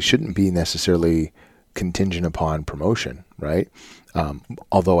 So it shouldn't be necessarily contingent upon promotion, right?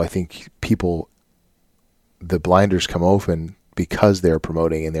 Although I think the blinders come open because they're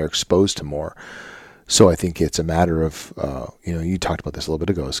promoting and they're exposed to more. So I think it's a matter of, you talked about this a little bit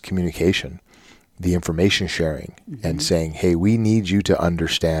ago, is communication, the information sharing, mm-hmm. and saying, hey, we need you to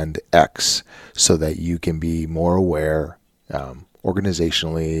understand X so that you can be more aware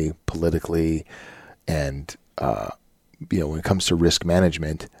organizationally, politically, and, when it comes to risk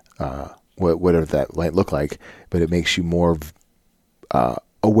management, whatever that might look like, but it makes you more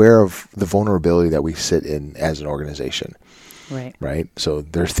aware of the vulnerability that we sit in as an organization. Right. So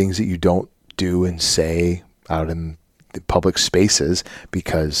there's things that you don't do and say out in the public spaces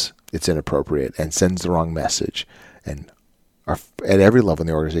because it's inappropriate and sends the wrong message. And at every level in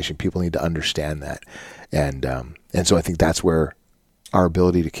the organization, people need to understand that. And so I think that's where our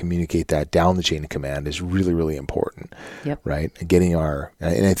ability to communicate that down the chain of command is really, really important. Yep. Right. And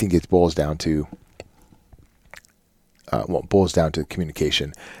and I think it boils down to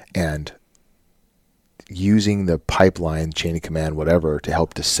communication and using the pipeline, chain of command, whatever, to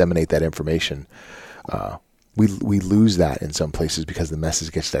help disseminate that information. We lose that in some places because the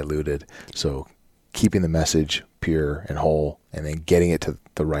message gets diluted. So keeping the message pure and whole and then getting it to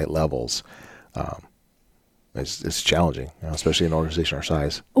the right levels is challenging, especially in an organization our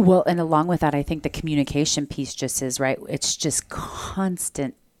size. Well, and along with that, I think the communication piece just is, right, it's just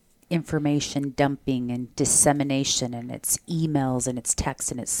constant information dumping and dissemination, and it's emails and it's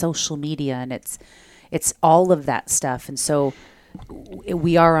text and it's social media and it's all of that stuff. And so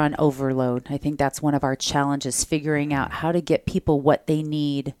we are on overload. I think that's one of our challenges, figuring out how to get people what they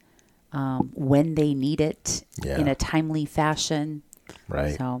need when they need it in a timely fashion.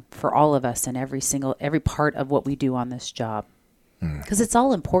 Right. So for all of us and every part of what we do on this job, because it's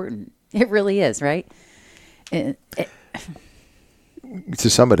all important. It really is, right? To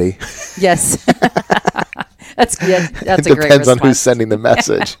somebody. Yes. That's a great response. It depends on who's sending the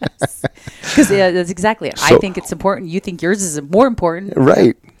message. Because that's exactly it. So, I think it's important. You think yours is more important.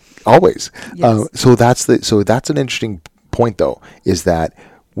 Right. Always. Yes. So that's an interesting point, though, is that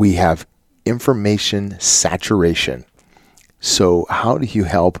we have information saturation. So how do you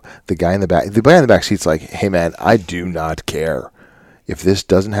help the guy in the back? The guy in the back seat's like, hey, man, I do not care. If this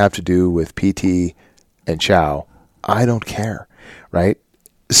doesn't have to do with PT and chow, I don't care. Right?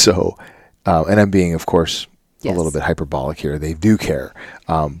 So, and I'm being, of course, a little bit hyperbolic here. They do care.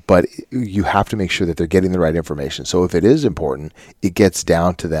 But you have to make sure that they're getting the right information. So if it is important, it gets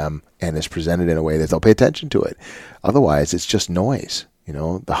down to them and is presented in a way that they'll pay attention to it. Otherwise, it's just noise.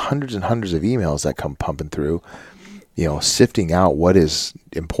 The hundreds and hundreds of emails that come pumping through, sifting out what is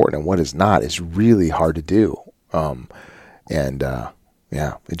important and what is not is really hard to do.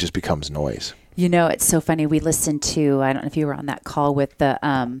 It just becomes noise. It's so funny. We listened to, I don't know if you were on that call with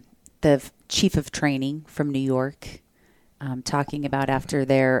the chief of training from New York, talking about after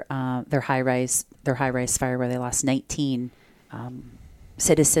their high-rise fire where they lost 19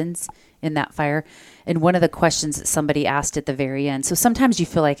 citizens in that fire. And one of the questions that somebody asked at the very end, so sometimes you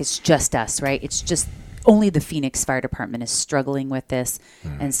feel like it's just us, right? It's just only the Phoenix Fire Department is struggling with this.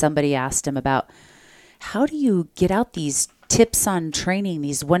 And somebody asked him about, how do you get out these tips on training,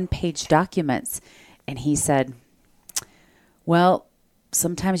 these one-page documents? And he said, well,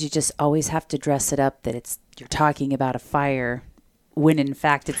 sometimes you just always have to dress it up that you're talking about a fire when in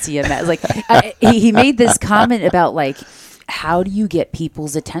fact it's EMS. Like he made this comment about like, how do you get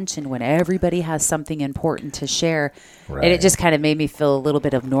people's attention when everybody has something important to share? Right. And it just kind of made me feel a little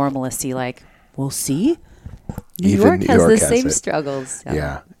bit of normalcy. Like, well, see, New York has the same struggles. So.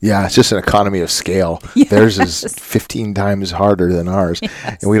 Yeah. It's just an economy of scale. Yes. Theirs is 15 times harder than ours,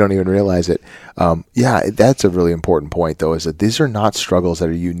 and we don't even realize it. That's a really important point, though, is that these are not struggles that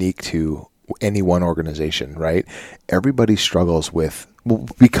are unique to any one organization, right? Everybody struggles with,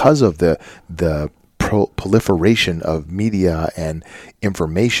 because of the proliferation of media and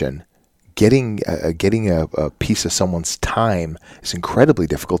information. Getting a piece of someone's time is incredibly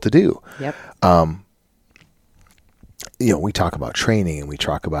difficult to do. Yep. we talk about training and we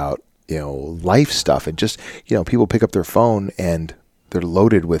talk about, life stuff, and just, people pick up their phone and they're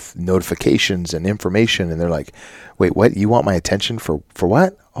loaded with notifications and information, and they're like, wait, what? You want my attention for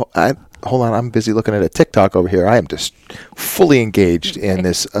what? Hold on. I'm busy looking at a TikTok over here. I am just fully engaged in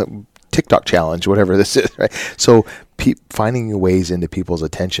this TikTok challenge, whatever this is, right? So finding ways into people's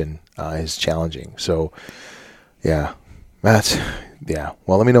attention is challenging. So yeah,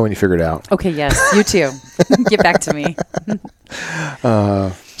 well, let me know when you figure it out. Okay. Yes. You too. Get back to me.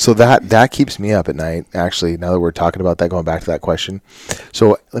 So that keeps me up at night, actually, now that we're talking about that, going back to that question.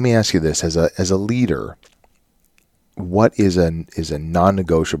 So let me ask you this, as a leader, what is a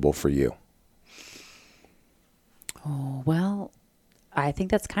non-negotiable for you? Oh, well, I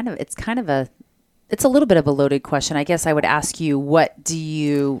think it's a little bit of a loaded question. I guess I would ask you, what do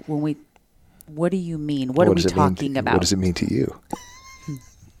you mean? What are we talking about? What does it mean to you?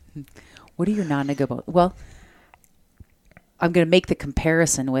 What are your non-negotiables? Well, I'm going to make the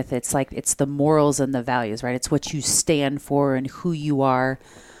comparison with it's the morals and the values, right? It's what you stand for and who you are.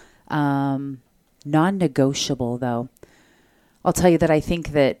 Non-negotiable, though. I'll tell you that I think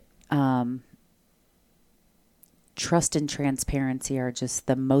that trust and transparency are just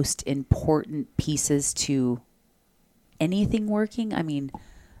the most important pieces to anything working. I mean,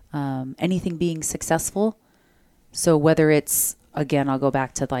 anything being successful. So whether it's, again, I'll go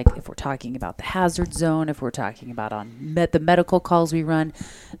back to if we're talking about the hazard zone, if we're talking about the medical calls we run,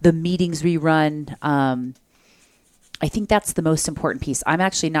 the meetings we run, I think that's the most important piece. I'm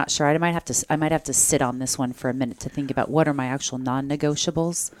actually not sure. I might have to sit on this one for a minute to think about what are my actual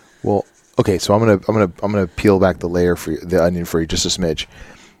non-negotiables. Well, okay, so I'm gonna peel back the layer for you, the onion for you, just a smidge.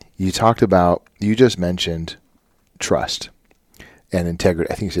 You just mentioned trust and integrity.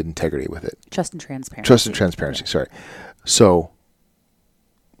 I think you said integrity with it. Trust and transparency. Trust and transparency. Yeah. Sorry. So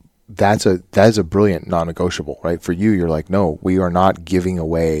that is a brilliant non-negotiable, right? For you, you're like, no, we are not giving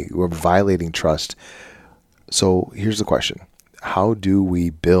away. We're violating trust. So here's the question. How do we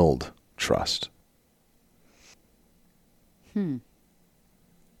build trust?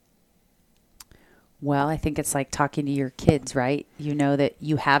 Well, I think it's like talking to your kids, right? You know that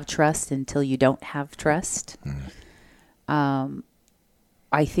you have trust until you don't have trust.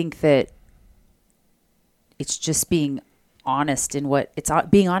 I think that it's just being honest in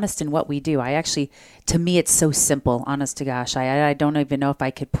what we do. To me, it's so simple, honest to gosh. I don't even know if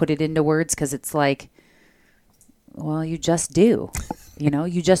I could put it into words, because it's like, well, you just do, you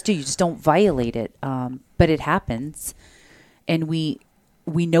just don't violate it. But it happens. And we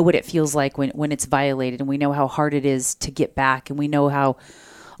know what it feels like when it's violated, and we know how hard it is to get back. And we know how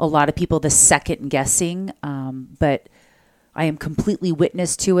a lot of people, the second guessing, but I am completely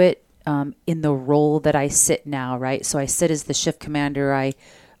witness to it. In the role that I sit now, right? So I sit as the shift commander. I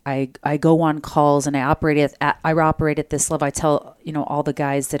go on calls, and I operate at this level. I tell all the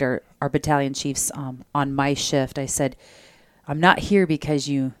guys that are our battalion chiefs on my shift. I said, I'm not here because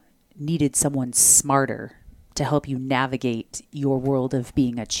you needed someone smarter to help you navigate your world of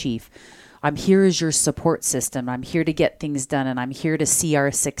being a chief. I'm here as your support system. I'm here to get things done, and I'm here to see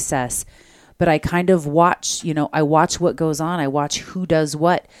our success. But I kind of watch, I watch what goes on. I watch who does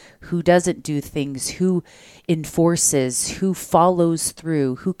what, who doesn't do things, who enforces, who follows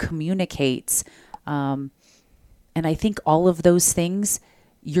through, who communicates. And I think all of those things,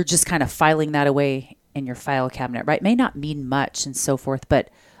 you're just kind of filing that away in your file cabinet, right? It may not mean much and so forth,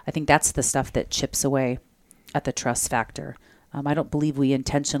 but I think that's the stuff that chips away at the trust factor. I don't believe we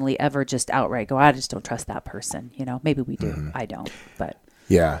intentionally ever just outright go, I just don't trust that person. Maybe we do. Mm-hmm. I don't, but...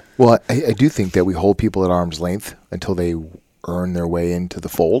 Yeah. Well, I do think that we hold people at arm's length until they earn their way into the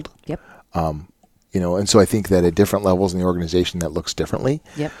fold. Yep. And so I think that at different levels in the organization that looks differently.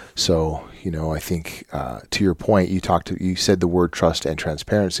 Yep. So, I think to your point, you said the word trust and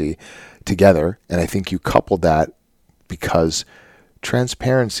transparency together. And I think you coupled that because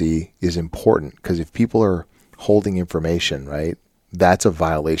transparency is important, because if people are holding information, right, that's a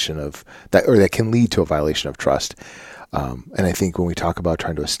violation of that, or that can lead to a violation of trust. And I think when we talk about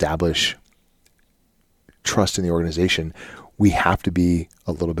trying to establish trust in the organization, we have to be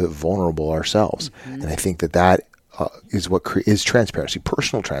a little bit vulnerable ourselves. Mm-hmm. And I think that is what is transparency,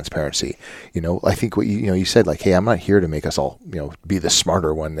 personal transparency. I think what you said, like, hey, I'm not here to make us all, be the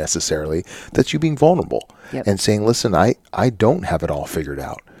smarter one necessarily. That's you being vulnerable. Yep. And saying, listen, I don't have it all figured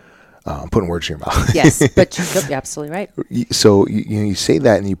out. I'm putting words in your mouth. Yes, but you're absolutely right. So you say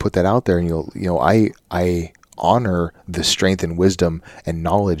that and you put that out there, and I honor the strength and wisdom and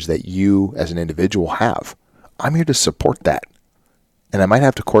knowledge that you as an individual have. I'm here to support that. And I might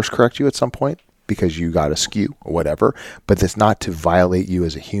have to course correct you at some point because you got askew or whatever, but that's not to violate you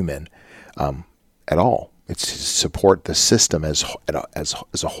as a human at all. It's to support the system as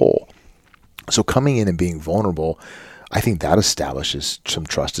a whole. So coming in and being vulnerable, I think that establishes some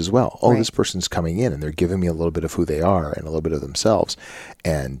trust as well. Oh, Right. this person's coming in and they're giving me a little bit of who they are and a little bit of themselves,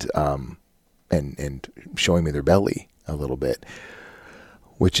 and showing me their belly a little bit,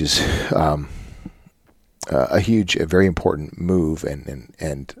 which is a very important move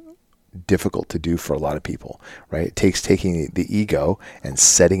and difficult to do for a lot of people, right? It takes taking the ego and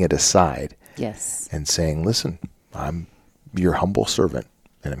setting it aside. Yes. And saying, listen, I'm your humble servant,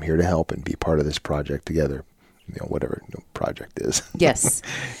 and I'm here to help and be part of this project together, whatever project is. Yes.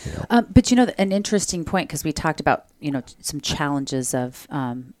 But, an interesting point, because we talked about, some challenges of,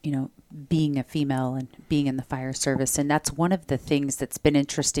 being a female and being in the fire service. And that's one of the things that's been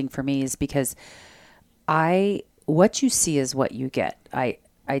interesting for me, is because what you see is what you get. I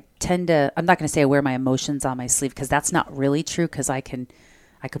tend to, I'm not going to say I wear my emotions on my sleeve, because that's not really true, because I could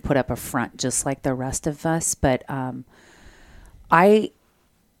put up a front just like the rest of us. But I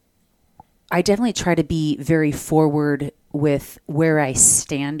definitely try to be very forward with where I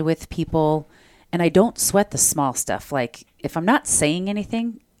stand with people. And I don't sweat the small stuff. Like, if I'm not saying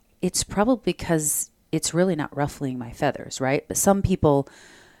anything, it's probably because it's really not ruffling my feathers, right? But some people,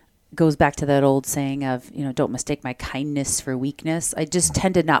 goes back to that old saying of, don't mistake my kindness for weakness. I just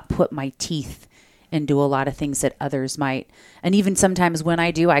tend to not put my teeth and do a lot of things that others might. And even sometimes when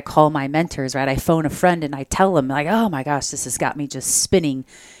I do, I call my mentors, right? I phone a friend and I tell them, like, oh my gosh, this has got me just spinning.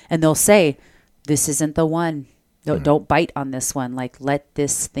 And they'll say, this isn't the one. Don't bite on this one. Like, let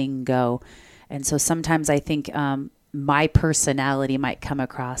this thing go. And so sometimes I think my personality might come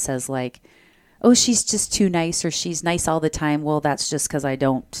across as like, oh, she's just too nice, or she's nice all the time. Well, that's just because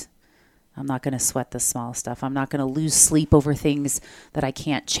I'm not going to sweat the small stuff. I'm not going to lose sleep over things that I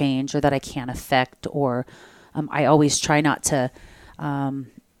can't change or that I can't affect. Or I always try not to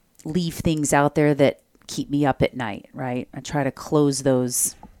leave things out there that keep me up at night, right? I try to close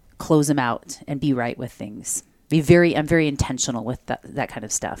them out and be right with things. I'm very intentional with that kind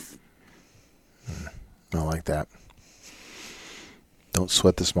of stuff. I like that. Don't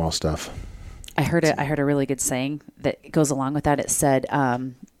sweat the small stuff. I heard a really good saying that goes along with that. It said,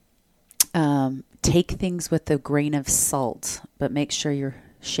 take things with a grain of salt, but make sure your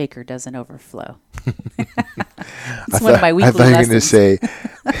shaker doesn't overflow. It's one of my weekly lessons. I thought you were going to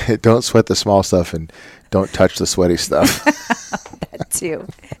say, don't sweat the small stuff and don't touch the sweaty stuff. That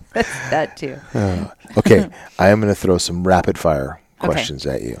too. Okay, I am going to throw some rapid fire questions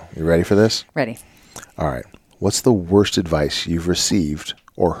at you. You ready for this? Ready. All right. What's the worst advice you've received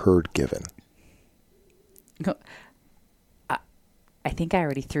or heard given? I think I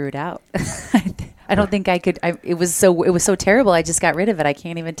already threw it out. I don't think I could. It was so terrible. I just got rid of it. I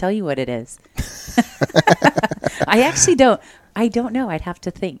can't even tell you what it is. I actually don't. I don't know. I'd have to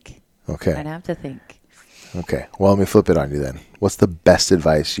think. Okay. I'd have to think. Okay. Well, let me flip it on you then. What's the best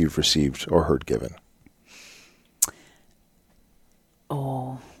advice you've received or heard given?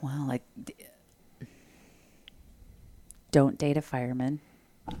 Oh, well, don't date a fireman.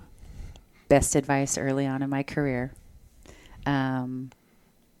 Best advice early on in my career.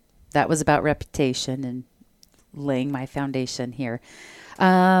 That was about reputation and laying my foundation here.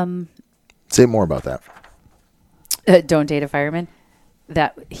 Say more about that. Don't date a fireman.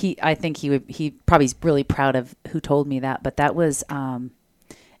 I think he probably is really proud of who told me that, but that was,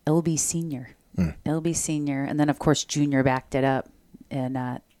 LB Senior. LB Senior. And then of course Junior backed it up,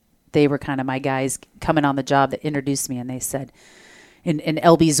 and, they were kind of my guys coming on the job that introduced me. And they said, in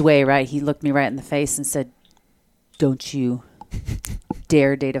LB's way, right? He looked me right in the face and said, don't you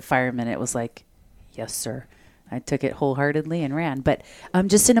dare date a fireman. It was like, yes, sir. I took it wholeheartedly and ran. But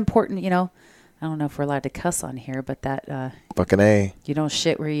just an important, I don't know if we're allowed to cuss on here, but that fucking A. You don't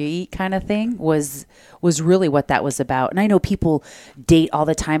shit where you eat kind of thing was really what that was about. And I know people date all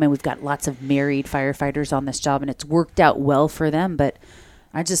the time, and we've got lots of married firefighters on this job, and it's worked out well for them. But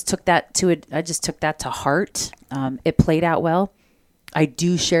I just took that to heart. It played out well. I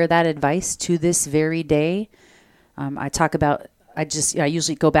do share that advice to this very day. I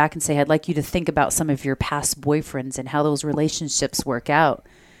usually go back and say, I'd like you to think about some of your past boyfriends and how those relationships work out.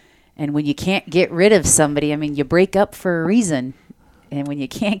 And when you can't get rid of somebody, you break up for a reason. And when you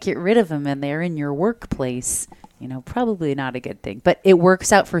can't get rid of them and they're in your workplace, probably not a good thing. But it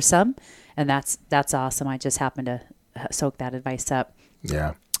works out for some, and that's awesome. I just happened to soak that advice up.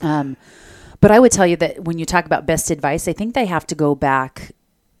 Yeah. But I would tell you that when you talk about best advice, I think they have to go back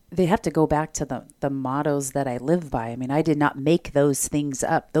to the mottos that I live by. I did not make those things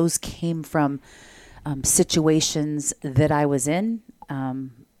up. Those came from situations that I was in,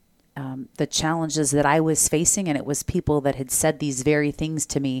 the challenges that I was facing, and it was people that had said these very things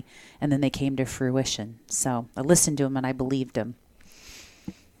to me, and then they came to fruition. So I listened to them and I believed them.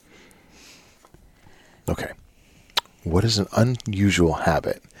 Okay. What is an unusual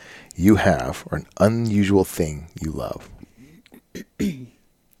habit you have or an unusual thing you love? Well,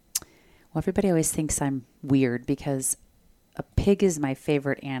 everybody always thinks I'm weird because a pig is my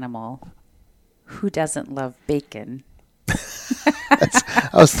favorite animal. Who doesn't love bacon?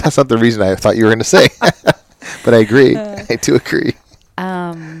 That's not the reason I thought you were going to say, but I agree. I do agree.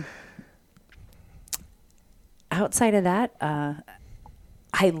 Outside of that,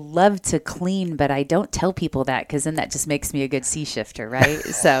 I love to clean, but I don't tell people that because then that just makes me a good sea shifter, right?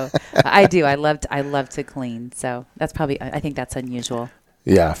 So I do. I love to clean. So that's probably, I think that's unusual.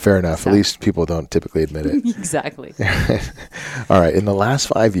 Yeah, fair enough. So. At least people don't typically admit it. Exactly. All right. In the last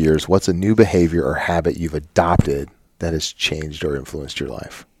 5 years, what's a new behavior or habit you've adopted that has changed or influenced your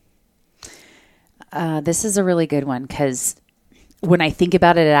life? This is a really good one because when I think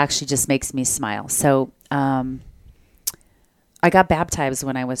about it, it actually just makes me smile. So I got baptized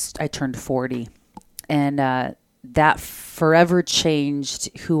when I turned 40, and that forever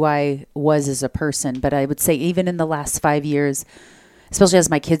changed who I was as a person. But I would say even in the last 5 years, especially as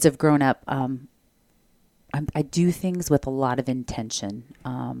my kids have grown up, I do things with a lot of intention.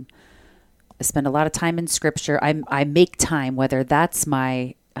 I spend a lot of time in scripture. I make time, whether that's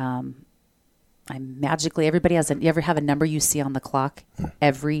my, I'm magically, everybody has you ever have a number you see on the clock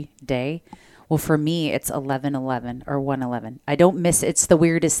every day? Well, for me, it's 11:11 or 1:11. I don't miss it. It's the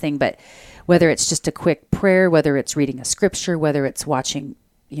weirdest thing, but whether it's just a quick prayer, whether it's reading a scripture, whether it's watching,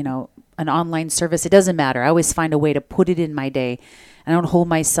 an online service, it doesn't matter. I always find a way to put it in my day. I don't hold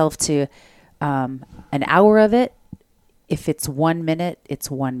myself to an hour of it. If it's 1 minute, it's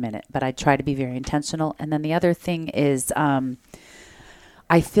 1 minute. But I try to be very intentional. And then the other thing is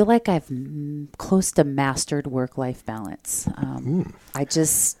I feel like I've close to mastered work-life balance.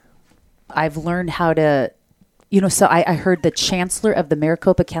 I've learned how to, so I heard the chancellor of the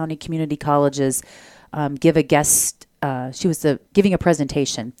Maricopa County Community Colleges give a guest. She was giving a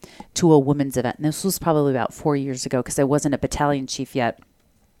presentation to a women's event. And this was probably about 4 years ago because I wasn't a battalion chief yet.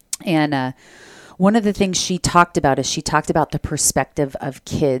 And one of the things she talked about is she talked about the perspective of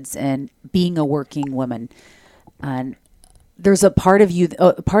kids and being a working woman. And there's a part of you,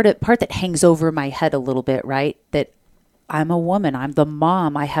 part that hangs over my head a little bit, right? That I'm a woman. I'm the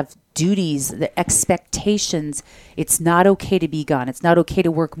mom. I have duties, the expectations. It's not okay to be gone. It's not okay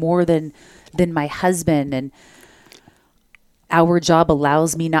to work more than my husband. And our job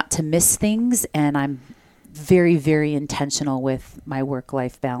allows me not to miss things. And I'm very, very intentional with my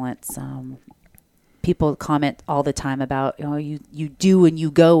work-life balance. People comment all the time about, you do and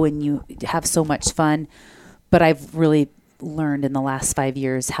you go and you have so much fun. But I've really learned in the last 5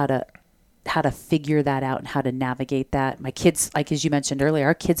 years how to figure that out and how to navigate that. My kids, like as you mentioned earlier,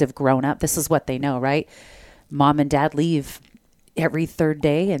 our kids have grown up. This is what they know, right? Mom and dad leave every third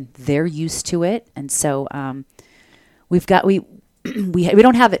day and they're used to it. And so we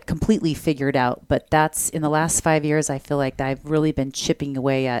don't have it completely figured out, but that's in the last 5 years, I feel like I've really been chipping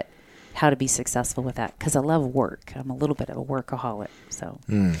away at how to be successful with that because I love work. I'm a little bit of a workaholic. So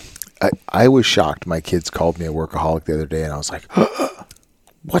I was shocked. My kids called me a workaholic the other day and I was like,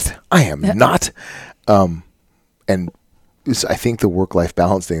 what? I am not. And I think the work-life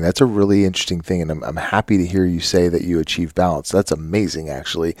balance thing, that's a really interesting thing. And I'm happy to hear you say that you achieve balance. That's amazing,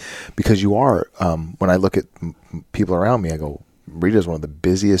 actually, because you are, when I look at people around me, I go, Reda's one of the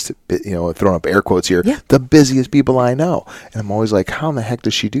busiest, throwing up air quotes here, the busiest people I know. And I'm always like, how in the heck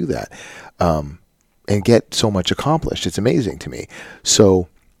does she do that? And get so much accomplished. It's amazing to me. So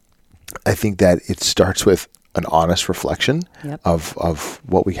I think that it starts with an honest reflection of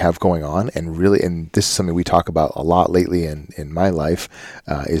what we have going on, and this is something we talk about a lot lately in my life,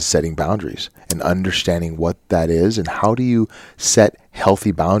 is setting boundaries and understanding what that is and how do you set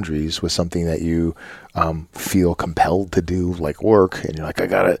healthy boundaries with something that you feel compelled to do, like work, and you're like, I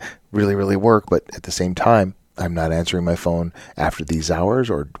gotta really, really work, but at the same time, I'm not answering my phone after these hours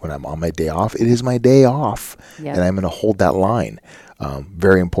or when I'm on my day off. It is my day off, and I'm going to hold that line.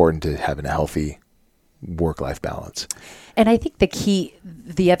 Very important to having a healthy work-life balance. And I think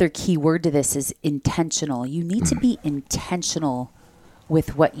the other key word to this is intentional. You need to be intentional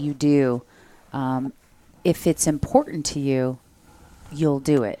with what you do. If it's important to you, you'll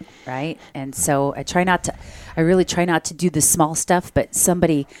do it, right? And so I really try not to do the small stuff, but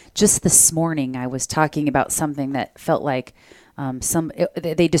just this morning, I was talking about something that felt like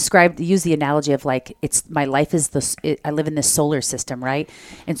they use the analogy of like, my life is I live in this solar system, right?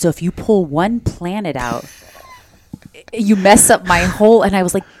 And so if you pull one planet out, you mess up my whole, and I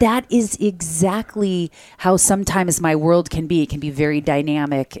was like, that is exactly how sometimes my world can be. It can be very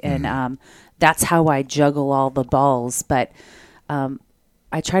dynamic, and that's how I juggle all the balls. But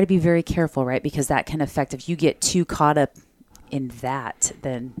I try to be very careful, right? Because that can affect, if you get too caught up in that,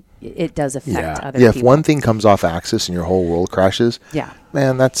 then it does affect other people. If one thing comes off axis and your whole world crashes,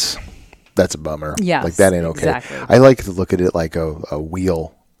 man, that's a bummer. Yeah, like that ain't okay. Exactly. I like to look at it like a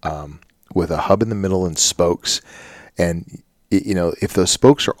wheel with a hub in the middle and spokes. And, if those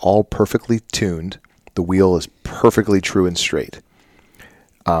spokes are all perfectly tuned, the wheel is perfectly true and straight.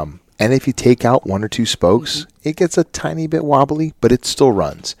 And if you take out one or two spokes, it gets a tiny bit wobbly, but it still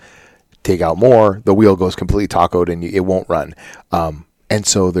runs. Take out more, the wheel goes completely tacoed and it won't run. And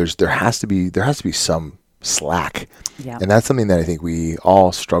so there has to be some slack. Yeah. And that's something that I think we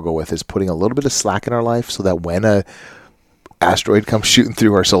all struggle with, is putting a little bit of slack in our life so that when a asteroid comes shooting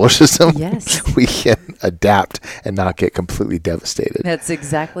through our solar system, we can adapt and not get completely devastated. That's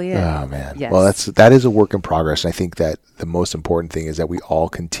exactly it. Oh man. Yes. Well, that is a work in progress. And I think that the most important thing is that we all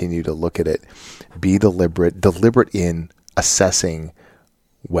continue to look at it, be deliberate in assessing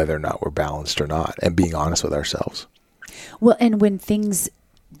whether or not we're balanced or not, and being honest with ourselves. Well, and when things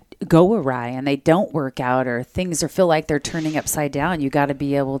go awry and they don't work out, or things feel like they're turning upside down, you got to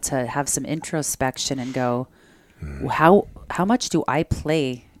be able to have some introspection and go, how much do I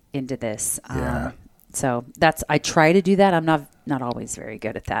play into this? So I try to do that. I'm not always very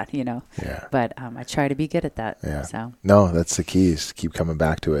good at that, but I try to be good at that. Yeah. So no, that's the key, is to keep coming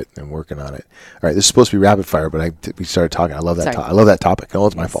back to it and working on it. All right. This is supposed to be rapid fire, but we started talking. I love that. I love that topic. No,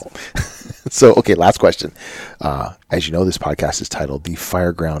 it's my fault. So, okay. Last question. As you know, this podcast is titled the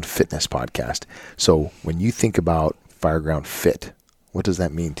Fireground Fitness Podcast. So when you think about Fireground Fit, what does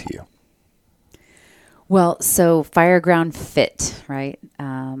that mean to you? Well, so Fireground Fit, right?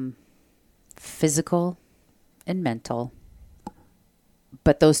 Physical and mental,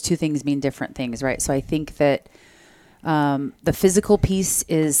 but those two things mean different things, right? So I think that the physical piece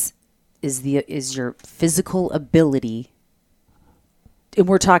is your physical ability, and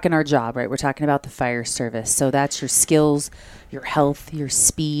we're talking our job, right? We're talking about the fire service. So that's your skills, your health, your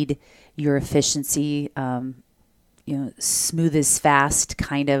speed, your efficiency, smooth is fast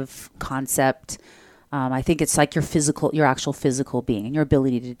kind of concept. I think it's like your actual physical being and your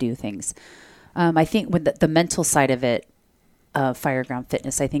ability to do things. I think with the mental side of it, Fireground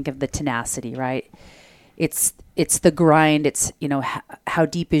Fitness, I think of the tenacity, right? It's the grind. It's, how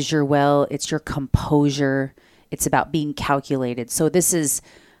deep is your well? It's your composure. It's about being calculated. So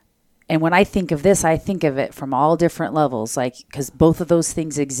and when I think of this, I think of it from all different levels, because both of those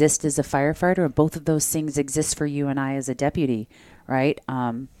things exist as a firefighter, and both of those things exist for you and I as a deputy, right?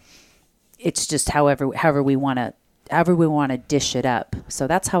 It's just however we want to dish it up. So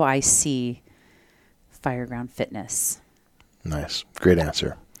that's how I see Fireground Fitness. Nice. Great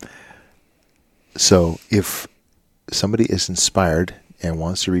answer. So if somebody is inspired and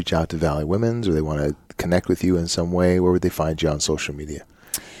wants to reach out to Valley Women's, or they want to connect with you in some way, where would they find you on social media?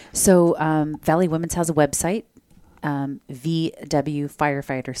 So Valley Women's has a website,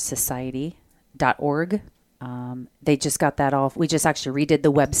 vwfirefightersociety.org. They just got that off. We just actually redid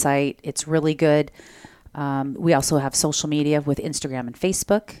the website. It's really good. We also have social media with Instagram and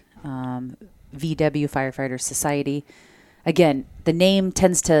Facebook, VW Firefighters Society. Again, the name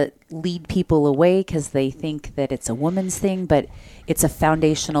tends to lead people away because they think that it's a woman's thing, but it's a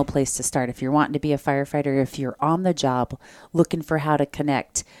foundational place to start. If you're wanting to be a firefighter, if you're on the job looking for how to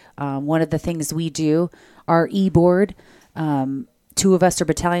connect, one of the things we do, our e-board, two of us are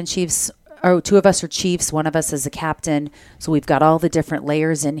battalion chiefs, or two of us are chiefs, one of us is a captain. So we've got all the different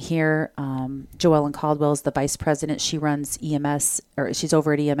layers in here. Joellen Caldwell is the vice president. She runs EMS, or she's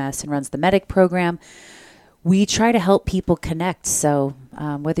over at EMS and runs the medic program. We try to help people connect. So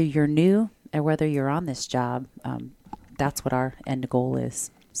whether you're new or whether you're on this job, that's what our end goal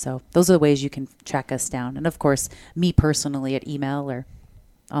is. So those are the ways you can track us down. And of course, me personally at email or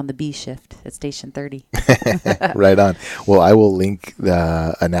on the B shift at Station 30. Right on. Well, I will link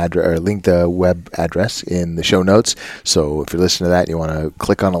the web address in the show notes. So if you're listening to that and you want to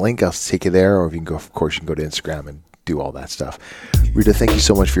click on a link, I'll take you there. Or if you can go, of course, you can go to Instagram and do all that stuff. Rita, thank you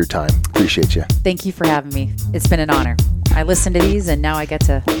so much for your time. Appreciate you. Thank you for having me. It's been an honor. I listen to these and now I get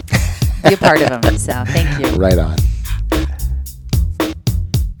to be a part of them. So thank you. Right on.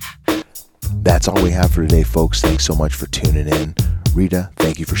 That's all we have for today, folks. Thanks so much for tuning in. Rita,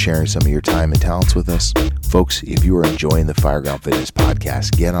 thank you for sharing some of your time and talents with us. Folks, if you are enjoying the Fireground Fitness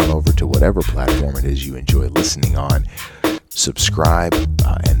podcast, get on over to whatever platform it is you enjoy listening on. Subscribe,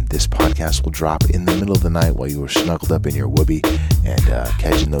 and this podcast will drop in the middle of the night while you are snuggled up in your whoopee and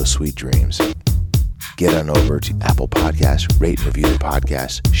catching those sweet dreams. get on over to Apple Podcasts, rate and review the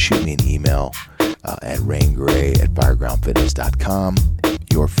podcast, shoot me an email at raingray@firegroundfitness.com.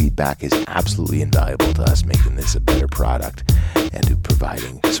 Your feedback is absolutely invaluable to us making this a better product and to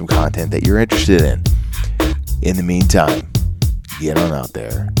providing some content that you're interested in. In the meantime, get on out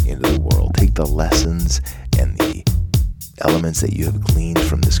there into the world. Take the lessons and the elements that you have gleaned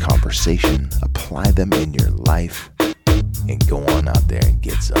from this conversation, apply them in your life, and go on out there and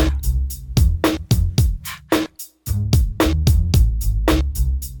get some.